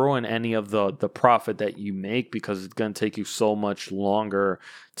completely ruin any of the profit that you make, because it's going to take you so much longer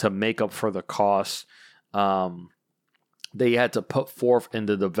to make up for the costs they had to put forth in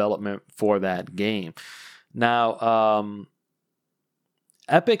the development for that game. Now,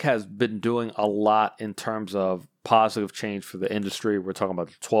 Epic has been doing a lot in terms of positive change for the industry. We're talking about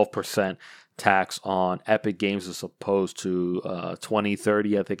the 12% tax on Epic Games as opposed to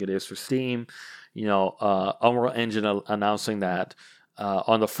 20-30, I think it is, for Steam. Unreal Engine announcing that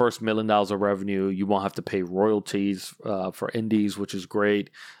on the first $1 million of revenue, you won't have to pay royalties for indies, which is great.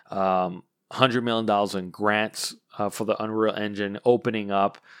 $100 million in grants for the Unreal Engine, opening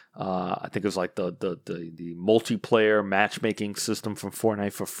up. I think it was like the multiplayer matchmaking system from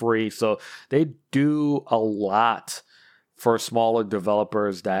Fortnite for free. So they do a lot for smaller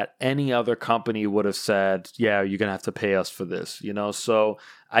developers that any other company would have said, yeah, you're going to have to pay us for this, So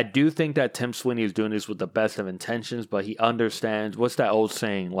I do think that Tim Sweeney is doing this with the best of intentions, but he understands, what's that old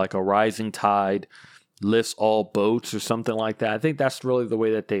saying, like a rising tide lifts all boats or something like that. I think that's really the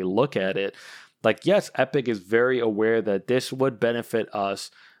way that they look at it. Like, yes, Epic is very aware that this would benefit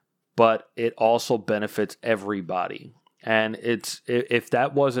us, but it also benefits everybody. And if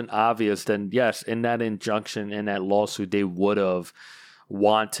that wasn't obvious, then yes, in that injunction, in that lawsuit, they would have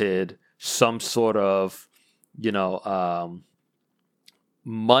wanted some sort of,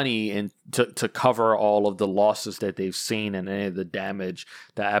 money and to cover all of the losses that they've seen and any of the damage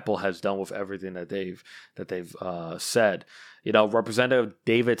that Apple has done with everything that they've said. Representative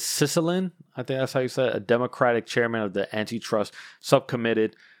David Cicilline, I think that's how you say it, a Democratic chairman of the antitrust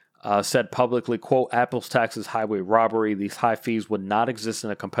subcommittee, said publicly, quote, Apple's tax is highway robbery. These high fees would not exist in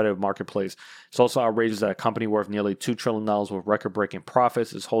a competitive marketplace. It's also outrageous that a company worth nearly $2 trillion with record-breaking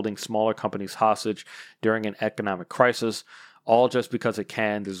profits is holding smaller companies hostage during an economic crisis. All just because it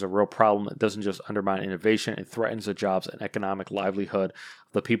can. There's a real problem. It doesn't just undermine innovation. It threatens the jobs and economic livelihood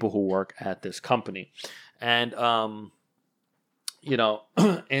of the people who work at this company. And,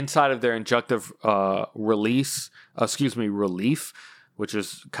 inside of their injunctive relief, which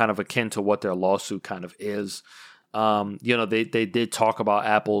is kind of akin to what their lawsuit kind of is, they did talk about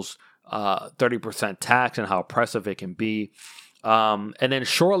Apple's 30% tax and how oppressive it can be. And then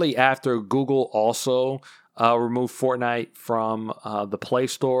shortly after, Google also removed Fortnite from the Play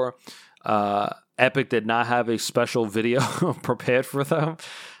Store. Epic did not have a special video prepared for them.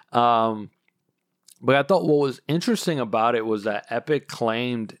 But I thought what was interesting about it was that Epic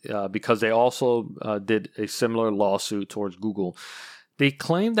claimed, because they also did a similar lawsuit towards Google, they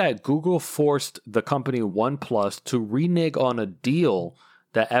claimed that Google forced the company OnePlus to renege on a deal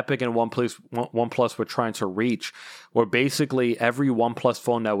that Epic and OnePlus were trying to reach, where basically every OnePlus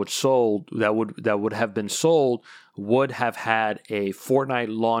phone that would have been sold would have had a Fortnite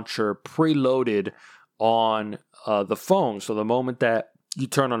launcher preloaded on the phone. So the moment that you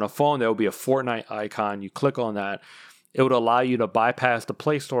turn on a phone, there will be a Fortnite icon. You click on that, it would allow you to bypass the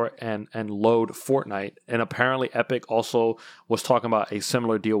Play Store and load Fortnite. And apparently Epic also was talking about a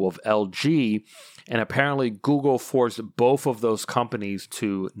similar deal with LG. And apparently Google forced both of those companies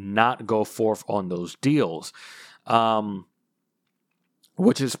to not go forth on those deals,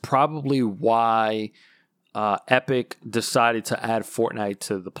 which is probably why Epic decided to add Fortnite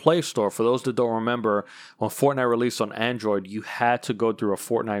to the Play Store. For those that don't remember, when Fortnite released on Android, you had to go through a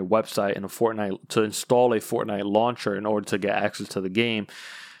Fortnite website and to install a Fortnite launcher in order to get access to the game.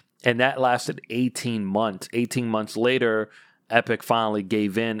 And that lasted 18 months. 18 months later, Epic finally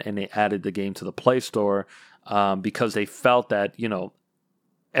gave in and they added the game to the Play Store because they felt that,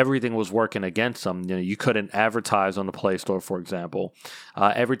 everything was working against them. You couldn't advertise on the Play Store, for example.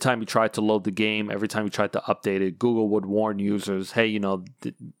 Every time you tried to load the game, every time you tried to update it, Google would warn users, hey,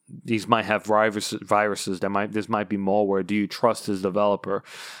 these might have viruses. This might be malware. Do you trust this developer?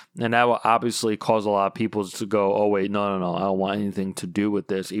 And that will obviously cause a lot of people to go, oh, wait, no, I don't want anything to do with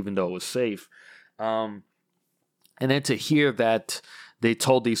this, even though it was safe. And then to hear that they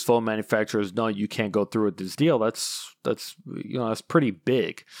told these phone manufacturers, no, you can't go through with this deal. That's pretty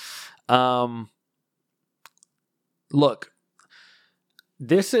big. Look,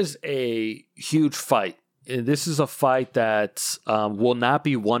 this is a huge fight. This is a fight that will not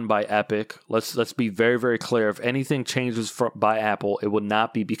be won by Epic. Let's be very, very clear. If anything changes by Apple, it will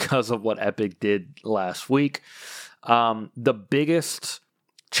not be because of what Epic did last week. The biggest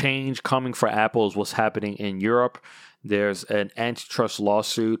change coming for Apple is what's happening in Europe. There's an antitrust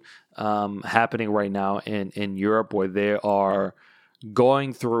lawsuit happening right now in Europe where they are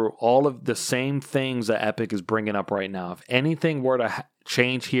going through all of the same things that Epic is bringing up right now. If anything were to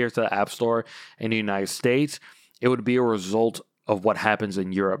change here to the App Store in the United States, it would be a result of what happens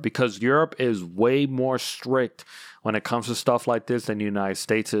in Europe, because Europe is way more strict when it comes to stuff like this than the United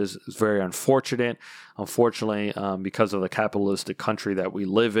States is. It's very unfortunate. Unfortunately, because of the capitalistic country that we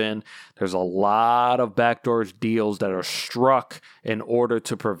live in, there's a lot of backdoor deals that are struck in order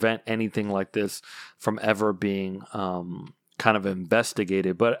to prevent anything like this from ever being kind of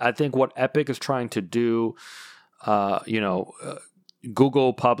investigated. But I think what Epic is trying to do,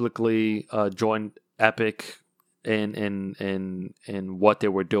 Google publicly joined Epic in what they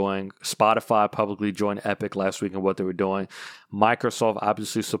were doing. Spotify publicly joined Epic last week in what they were doing. Microsoft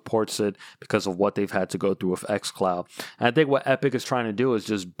obviously supports it because of what they've had to go through with xCloud. And I think what Epic is trying to do is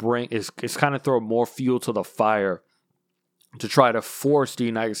just is kind of throw more fuel to the fire to try to force the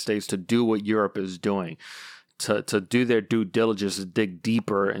United States to do what Europe is doing, to do their due diligence, to dig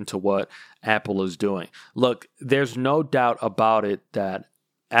deeper into what Apple is doing. Look, there's no doubt about it that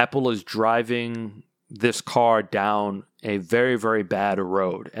Apple is driving this car down a very, very bad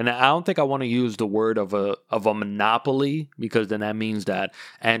road. And I don't think I want to use the word of a monopoly, because then that means that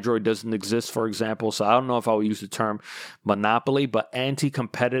Android doesn't exist, for example. So I don't know if I would use the term monopoly, but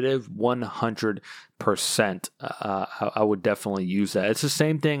anti-competitive 100%. I would definitely use that. It's the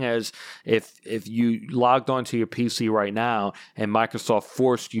same thing as if you logged onto your PC right now and Microsoft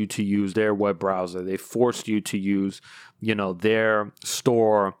forced you to use their web browser. They forced you to use, their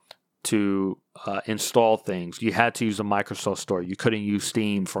store to install things. You had to use a Microsoft Store. You couldn't use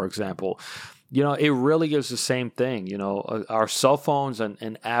Steam, for example. It really is the same thing. Our cell phones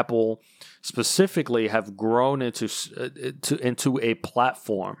and Apple specifically have grown into a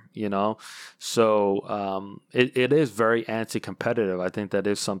platform. So it is very anti-competitive. I think that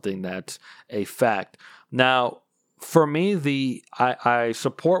is something that's a fact. Now, for me, I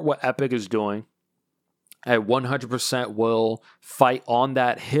support what Epic is doing. I 100% will fight on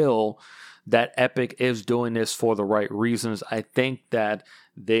that hill that Epic is doing this for the right reasons. I think that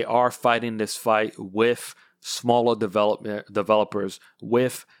they are fighting this fight with smaller developers,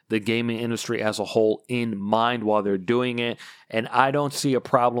 with the gaming industry as a whole in mind while they're doing it. And I don't see a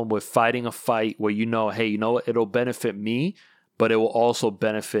problem with fighting a fight where it'll benefit me, but it will also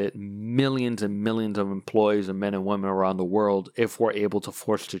benefit millions and millions of employees and men and women around the world if we're able to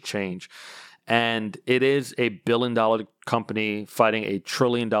force the change. And it is a $1 billion company fighting a $1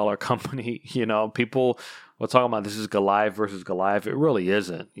 trillion company. People were talking about this is Goliath versus Goliath. It really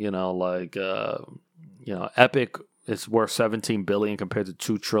isn't. Epic is worth $17 billion compared to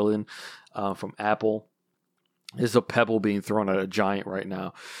 $2 trillion from Apple. It's a pebble being thrown at a giant right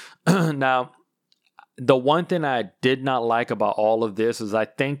now. Now, the one thing I did not like about all of this is I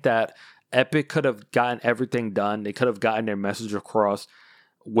think that Epic could have gotten everything done. They could have gotten their message across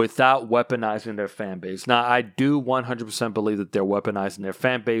without weaponizing their fan base. Now, I do 100% believe that they're weaponizing their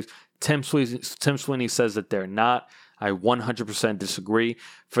fan base. Tim Sweeney says that they're not. I 100% disagree.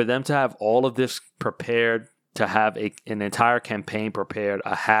 For them to have all of this prepared, to have an entire campaign prepared,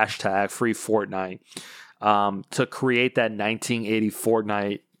 a hashtag free Fortnite, to create that 1980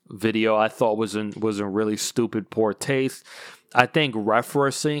 Fortnite video, I thought was in really stupid, poor taste. I think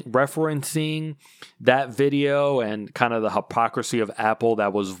referencing that video and kind of the hypocrisy of Apple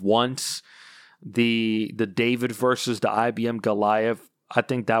that was once the David versus the IBM Goliath, I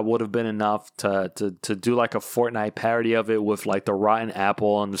think that would have been enough to do like a Fortnite parody of it with like the rotten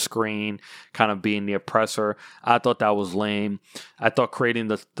apple on the screen kind of being the oppressor. I thought that was lame. I thought creating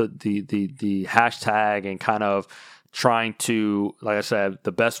the hashtag and kind of trying to, like I said,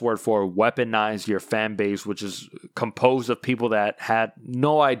 the best word for it, weaponize your fan base, which is composed of people that had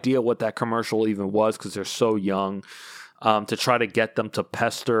no idea what that commercial even was because they're so young, to try to get them to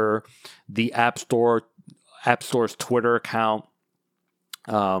pester the App Store's Twitter account,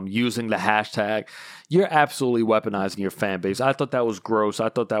 using the hashtag. You're absolutely weaponizing your fan base. I thought that was gross. I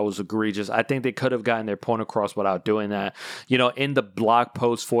thought that was egregious. I think they could have gotten their point across without doing that. In the blog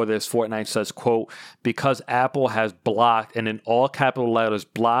post for this, Fortnite says, quote, because Apple has blocked, and in all capital letters,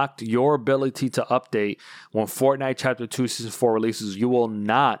 blocked your ability to update when Fortnite Chapter 2 Season 4 releases, you will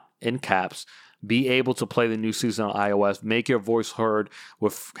not, in caps, be able to play the new season on iOS. Make your voice heard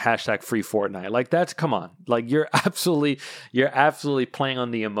with hashtag free Fortnite. Like, that's, come on. Like, you're absolutely playing on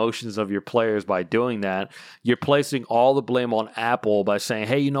the emotions of your players by doing that. You're placing all the blame on Apple by saying,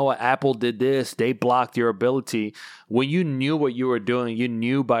 hey, you know what? Apple did this. They blocked your ability. When you knew what you were doing, you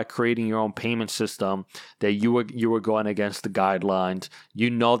knew by creating your own payment system that you were going against the guidelines.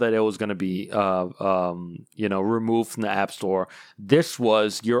 You know that it was going to be removed from the App Store. This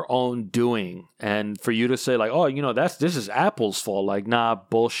was your own doing. And for you to say like, oh, this is Apple's fault. Like, nah,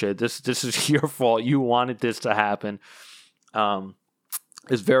 bullshit. This is your fault. You wanted this to happen.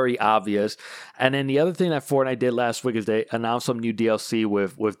 Is very obvious. And then the other thing that Fortnite did last week is they announced some new DLC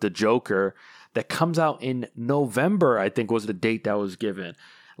with the Joker that comes out in November, I think was the date that was given.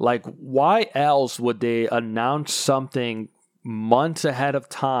 Like, why else would they announce something months ahead of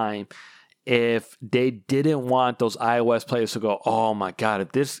time if they didn't want those iOS players to go, oh my God,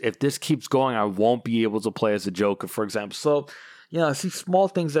 if this keeps going, I won't be able to play as a Joker, for example. So, I see small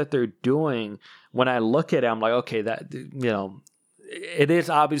things that they're doing. When I look at it, I'm like, okay, that, it is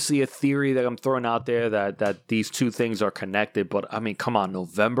obviously a theory that I'm throwing out there that these two things are connected. But I mean, come on,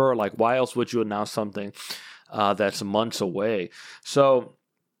 November, like, why else would you announce something that's months away? So,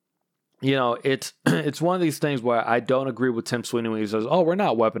 it's one of these things where I don't agree with Tim Sweeney when he says, oh, we're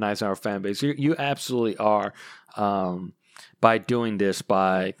not weaponizing our fan base. You absolutely are, by doing this,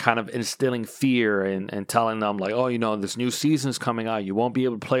 by kind of instilling fear and telling them like, oh, this new season's coming out. You won't be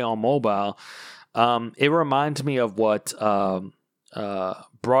able to play on mobile. It reminds me of what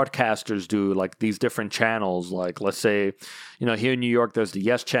broadcasters do, like these different channels. Like, let's say, here in New York, there's the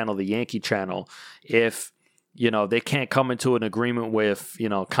Yes Channel, the Yankee Channel. If they can't come into an agreement with,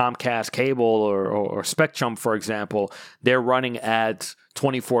 Comcast Cable or Spectrum, for example, they're running ads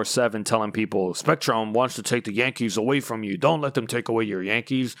 24/7 telling people, Spectrum wants to take the Yankees away from you. Don't let them take away your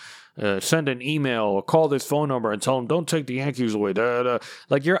Yankees. Send an email or call this phone number and tell them, don't take the Yankees away. Da, da.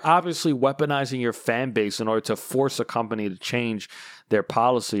 Like, you're obviously weaponizing your fan base in order to force a company to change their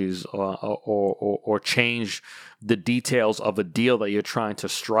policies or change the details of a deal that you're trying to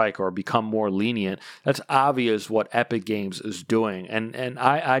strike or become more lenient. That's obvious what Epic Games is doing. And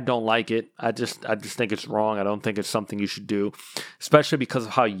I don't like it. I just think it's wrong. I don't think it's something you should do, especially because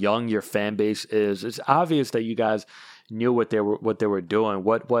of how young your fan base is. It's obvious that you guys knew what they were doing.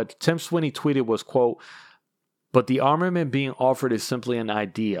 What Tim Sweeney tweeted was, quote, but the armament being offered is simply an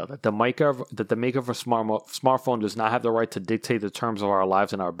idea that the maker of a smartphone does not have the right to dictate the terms of our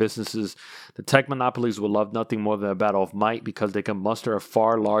lives and our businesses. The tech monopolies would love nothing more than a battle of might because they can muster a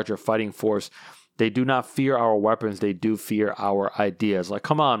far larger fighting force. They do not fear our weapons. They do fear our ideas. Like,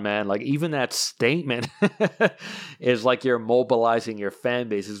 come on, man. Like, even that statement is like you're mobilizing your fan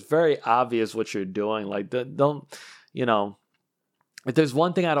base. It's very obvious what you're doing. Like, don't, if there's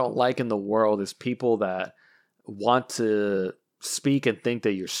one thing I don't like in the world is people that want to speak and think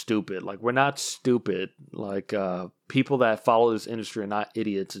that you're stupid. Like, we're not stupid. Like, people that follow this industry are not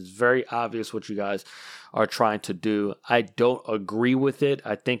idiots. It's very obvious what you guys are trying to do. I don't agree with it.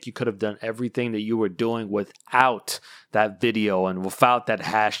 I think you could have done everything that you were doing without that video and without that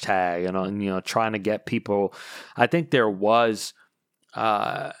hashtag, and trying to get people. I think there was,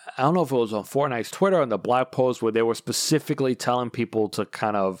 I don't know if it was on Fortnite's Twitter on the blog post where they were specifically telling people to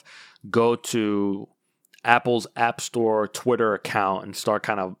kind of go to Apple's App Store Twitter account and start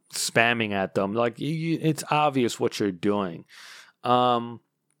kind of spamming at them. Like, it's obvious what you're doing. I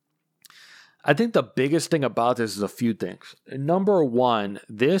think the biggest thing about this is a few things. Number one,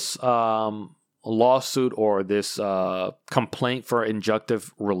 this lawsuit or this complaint for injunctive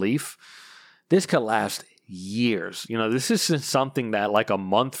relief, this could last years. This isn't something that like a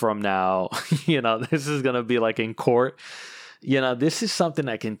month from now, this is going to be like in court. This is something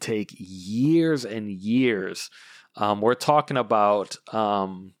that can take years and years. We're talking about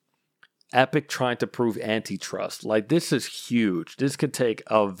Epic trying to prove antitrust. Like, this is huge. This could take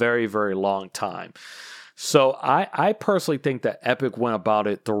a very, very long time. So I personally think that Epic went about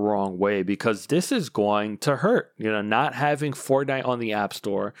it the wrong way because this is going to hurt. Not having Fortnite on the App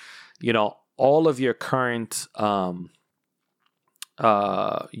Store, all of your current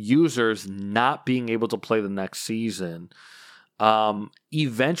users not being able to play the next season,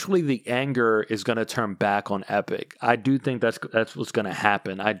 eventually the anger is going to turn back on Epic. I do think that's what's going to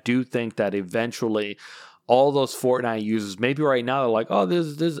happen. I do think that eventually all those Fortnite users, maybe right now they're like, oh, this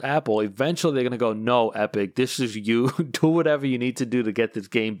is Apple. Eventually they're going to go, no, Epic, this is you. Do whatever you need to do to get this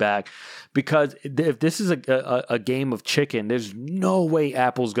game back. Because if this is a game of chicken, there's no way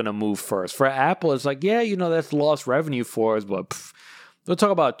Apple's going to move first. For Apple, it's like, yeah, that's lost revenue for us, but we'll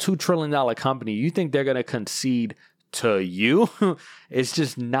talk about a $2 trillion company. You think they're going to concede to you? It's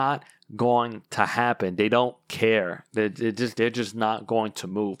just not going to happen. They don't care. They're just not going to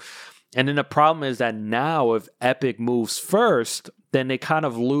move. And then the problem is that now if Epic moves first, then they kind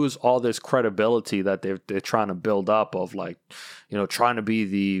of lose all this credibility that they're trying to build up of, like, trying to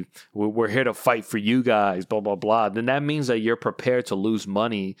be we're here to fight for you guys, blah, blah, blah. Then that means that you're prepared to lose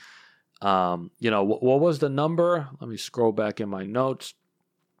money. What was the number? Let me scroll back in my notes.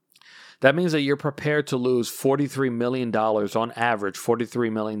 That means that you're prepared to lose $43 million on average, $43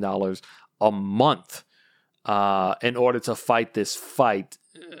 million a month in order to fight this fight.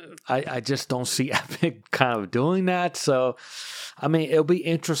 I just don't see Epic kind of doing that. So, I mean, it'll be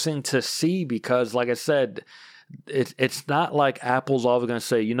interesting to see because, like I said, it's not like Apple's always going to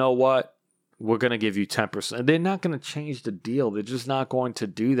say, you know what, we're going to give you 10%. They're not going to change the deal. They're just not going to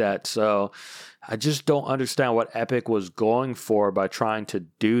do that. So I just don't understand what Epic was going for by trying to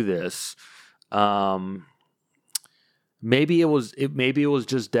do this. Maybe it was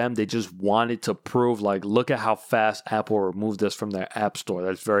just them. They just wanted to prove, like, look at how fast Apple removed this from their app store.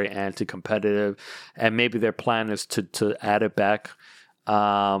 That's very anti-competitive. And maybe their plan is to add it back.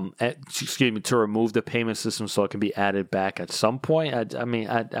 To remove the payment system so it can be added back at some point. I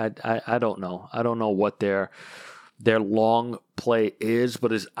don't know. I don't know what their long play is,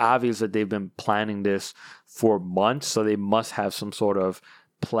 but it's obvious that they've been planning this for months, so they must have some sort of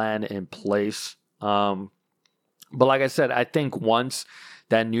plan in place. But like I said, I think once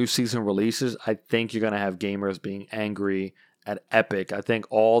that new season releases, I think you're going to have gamers being angry at Epic. I think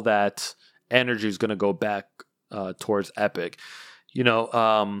all that energy is going to go back towards Epic.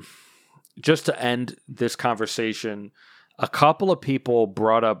 Just to end this conversation, a couple of people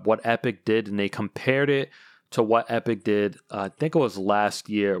brought up what Epic did, and they compared it to what Epic did, I think it was last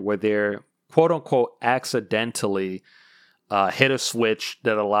year, where they're, quote-unquote, accidentally hit a switch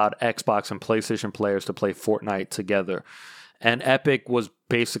that allowed Xbox and PlayStation players to play Fortnite together. And Epic was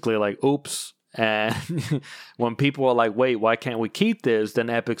basically like, oops. And when people were like, wait, why can't we keep this? Then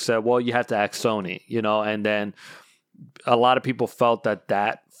Epic said, well, you have to ask Sony, and then a lot of people felt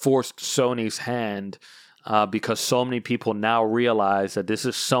that forced Sony's hand because so many people now realize that this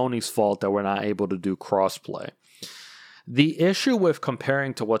is Sony's fault that we're not able to do crossplay. The issue with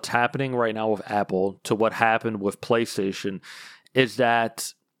comparing to what's happening right now with Apple to what happened with PlayStation is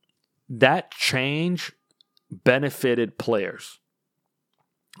that change benefited players,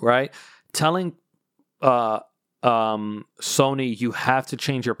 right? Telling Sony you have to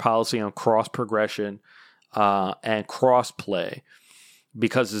change your policy on cross progression and cross play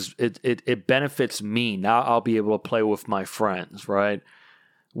because it benefits me. Now I'll be able to play with my friends, right?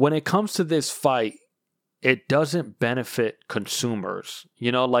 When it comes to this fight, it doesn't benefit consumers.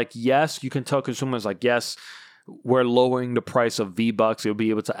 Yes, you can tell consumers, like, yes, we're lowering the price of V-Bucks. You'll be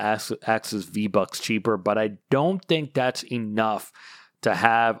able to access V-Bucks cheaper, but I don't think that's enough to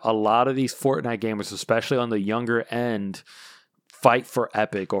have a lot of these Fortnite gamers, especially on the younger end, fight for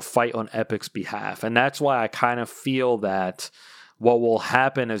Epic or fight on Epic's behalf. And that's why I kind of feel that what will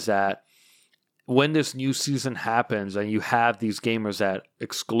happen is that when this new season happens and you have these gamers that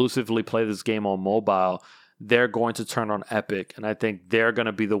exclusively play this game on mobile, they're going to turn on Epic. And I think they're going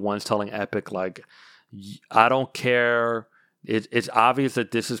to be the ones telling Epic, like, I don't care. It's obvious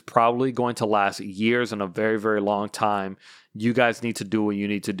that this is probably going to last years and a very, very long time. You guys need to do what you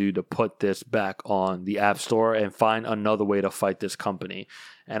need to do to put this back on the App Store and find another way to fight this company.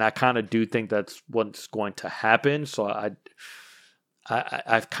 And I kind of do think that's what's going to happen. So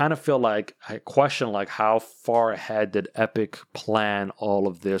I kind of feel like I question, like, how far ahead did Epic plan all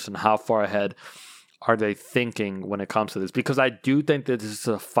of this and how far ahead are they thinking when it comes to this? Because I do think that this is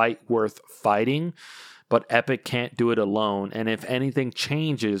a fight worth fighting, but Epic can't do it alone. And if anything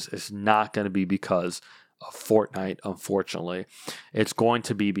changes, it's not going to be because of Fortnite, unfortunately. It's going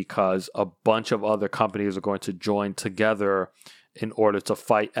to be because a bunch of other companies are going to join together in order to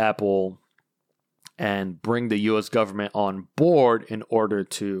fight Apple and bring the U.S. government on board in order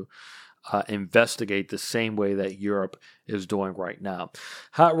to investigate the same way that Europe is doing right now.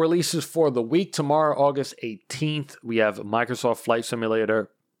 Hot releases for the week. Tomorrow, August 18th, we have Microsoft Flight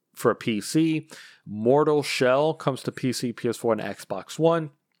Simulator for PC. Mortal Shell comes to PC, PS4, and Xbox One.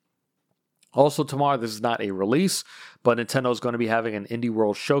 Also tomorrow, this is not a release, but Nintendo is going to be having an Indie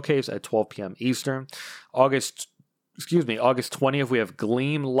World Showcase at 12 p.m. Eastern. August 20th, we have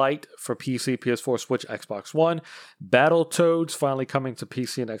Gleam Light for PC, PS4, Switch, Xbox One. Battletoads finally coming to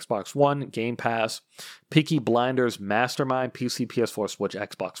PC and Xbox One, Game Pass. Peaky Blinders Mastermind, PC, PS4, Switch,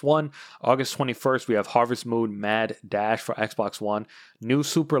 Xbox One. August 21st, we have Harvest Moon Mad Dash for Xbox One. New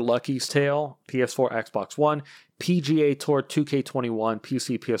Super Lucky's Tale, PS4, Xbox One. PGA Tour 2K21,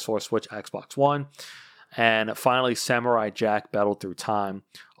 PC, PS4, Switch, Xbox One. And finally, Samurai Jack Battle Through Time,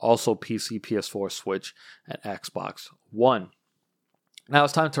 also PC, PS4, Switch, and Xbox One. Now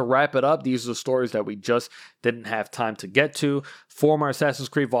it's time to wrap it up. These are the stories that we just didn't have time to get to. Former Assassin's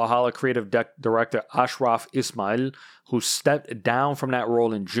Creed Valhalla creative director Ashraf Ismail, who stepped down from that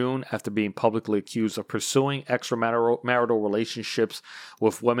role in June after being publicly accused of pursuing extramarital relationships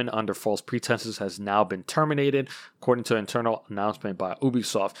with women under false pretenses, has now been terminated, according to an internal announcement by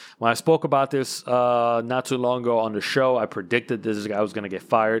Ubisoft. When I spoke about this not too long ago on the show, I predicted this guy was going to get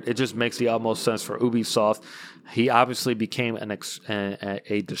fired. It just makes the utmost sense for Ubisoft. He obviously became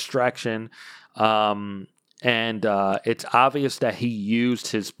a distraction. And it's obvious that he used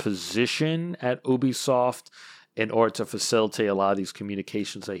his position at Ubisoft in order to facilitate a lot of these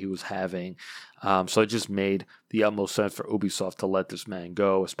communications that he was having. So it just made the utmost sense for Ubisoft to let this man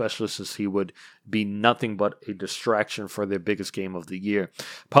go, especially since he would be nothing but a distraction for their biggest game of the year.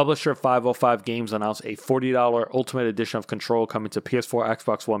 Publisher 505 Games announced a $40 Ultimate Edition of Control coming to PS4,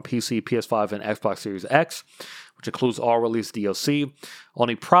 Xbox One, PC, PS5, and Xbox Series X, which includes all release DLC.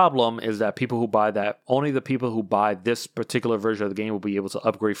 Only problem is that only the people who buy this particular version of the game will be able to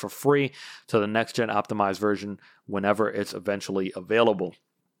upgrade for free to the next-gen optimized version whenever it's eventually available.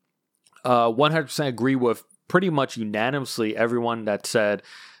 100% agree with pretty much unanimously everyone that said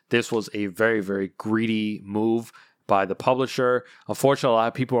this was a very, very greedy move by the publisher. Unfortunately, a lot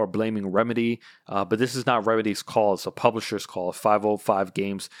of people are blaming Remedy, but this is not Remedy's call. It's a publisher's call. 505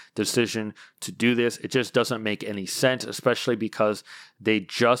 Games' decision to do this. It just doesn't make any sense, especially because they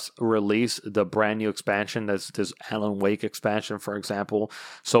just released the brand new expansion. There's this Alan Wake expansion, for example.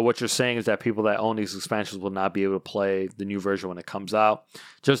 So what you're saying is that people that own these expansions will not be able to play the new version when it comes out.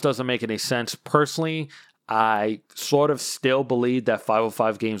 Just doesn't make any sense. Personally, I sort of still believe that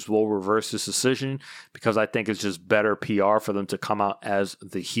 505 Games will reverse this decision because I think it's just better PR for them to come out as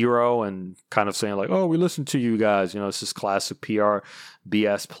the hero and kind of saying like, oh, we listened to you guys. You know, it's just classic PR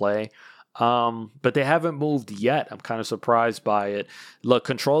BS play. But they haven't moved yet. I'm kind of surprised by it. Look,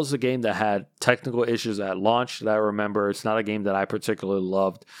 Control is a game that had technical issues at launch that I remember. It's not a game that I particularly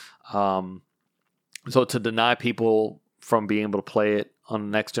loved. So to deny people from being able to play it on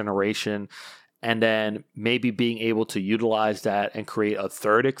the next generation and then maybe being able to utilize that and create a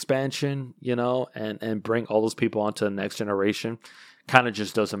third expansion, you know, and bring all those people onto the next generation kind of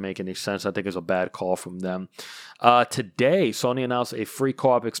just doesn't make any sense. I think it's a bad call from them. Today, Sony announced a free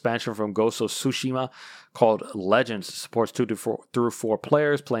co-op expansion from Ghost of Tsushima called Legends. It supports 2 through 4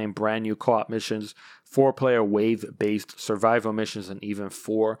 players playing brand new co-op missions, 4-player wave-based survival missions, and even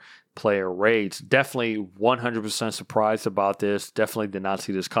 4-player raids. Definitely 100% surprised about this. Definitely did not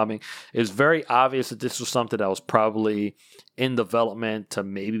see this coming. It's very obvious that this was something that was probably in development to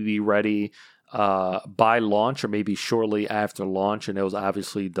maybe be ready by launch or maybe shortly after launch, and it was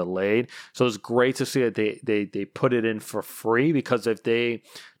obviously delayed. So it's great to see that they put it in for free, because if they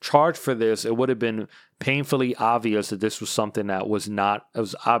charged for this, it would have been painfully obvious that this was something that was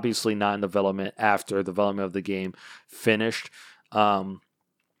obviously not in development after development of the game finished. So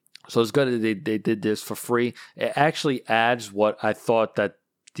it's good that they did this for free. It actually adds what I thought that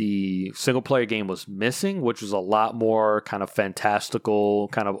the single player game was missing, which was a lot more kind of fantastical,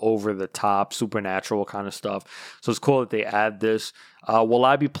 kind of over the top, supernatural kind of stuff. So it's cool that they add this. Will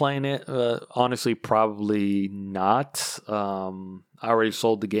I be playing it? Honestly, probably not. I already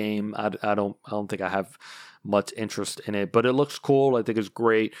sold the game. I don't think I have much interest in it, but it looks cool. I think it's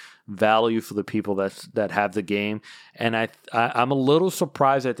great value for the people that have the game, and I'm a little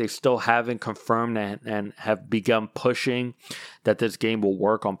surprised that they still haven't confirmed and have begun pushing that this game will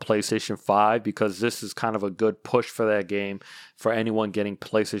work on PlayStation 5, because this is kind of a good push for that game for anyone getting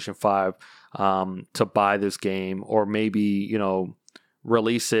PlayStation 5 to buy this game, or maybe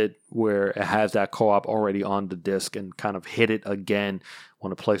release it where it has that co-op already on the disc and kind of hit it again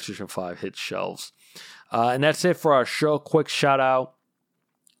when the PlayStation 5 hits shelves. And that's it for our show. Quick shout out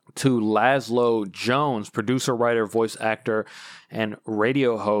to Laszlo Jones, producer, writer, voice actor, and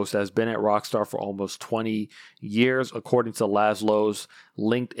radio host, has been at Rockstar for almost 20 years. According to Laszlo's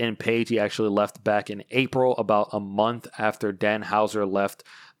LinkedIn page, he actually left back in April, about a month after Dan Houser left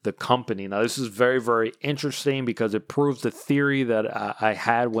the company. Now, this is very, very interesting because it proves the theory that I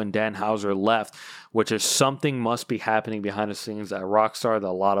had when Dan Houser left, which is something must be happening behind the scenes at Rockstar that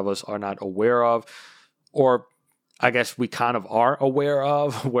a lot of us are not aware of, or I guess we kind of are aware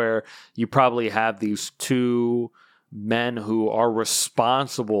of, where you probably have these two men who are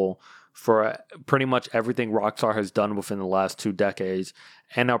responsible for pretty much everything Rockstar has done within the last 2 decades,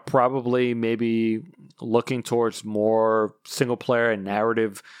 and are probably maybe looking towards more single-player and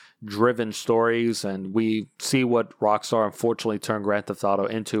narrative-driven stories. And we see what Rockstar unfortunately turned Grand Theft Auto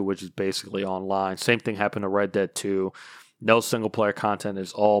into, which is basically online. Same thing happened to Red Dead 2. No single-player content,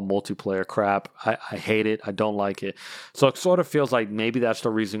 is all multiplayer crap. I hate it. I don't like it. So it sort of feels like maybe that's the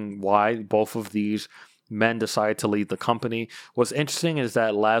reason why both of these men decided to leave the company. What's interesting is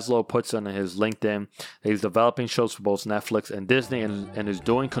that Laszlo puts on his LinkedIn that he's developing shows for both Netflix and Disney, and is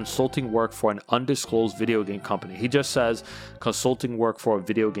doing consulting work for an undisclosed video game company. He just says consulting work for a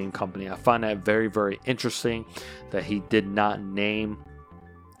video game company. I find that very, very interesting that he did not name,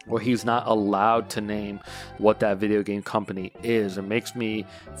 or he's not allowed to name, what that video game company is. It makes me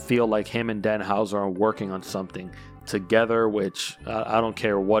feel like him and Dan Houser are working on something together, which I don't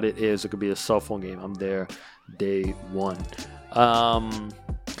care what it is. It could be a cell phone game. I'm there day one.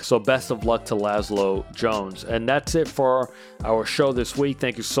 So best of luck to Laszlo Jones. And that's it for our show this week.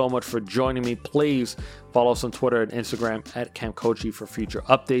 Thank you so much for joining me. Please follow us on Twitter and Instagram at CamCoachy for future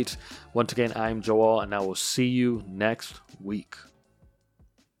updates. Once again, I'm Joel, and I will see you next week.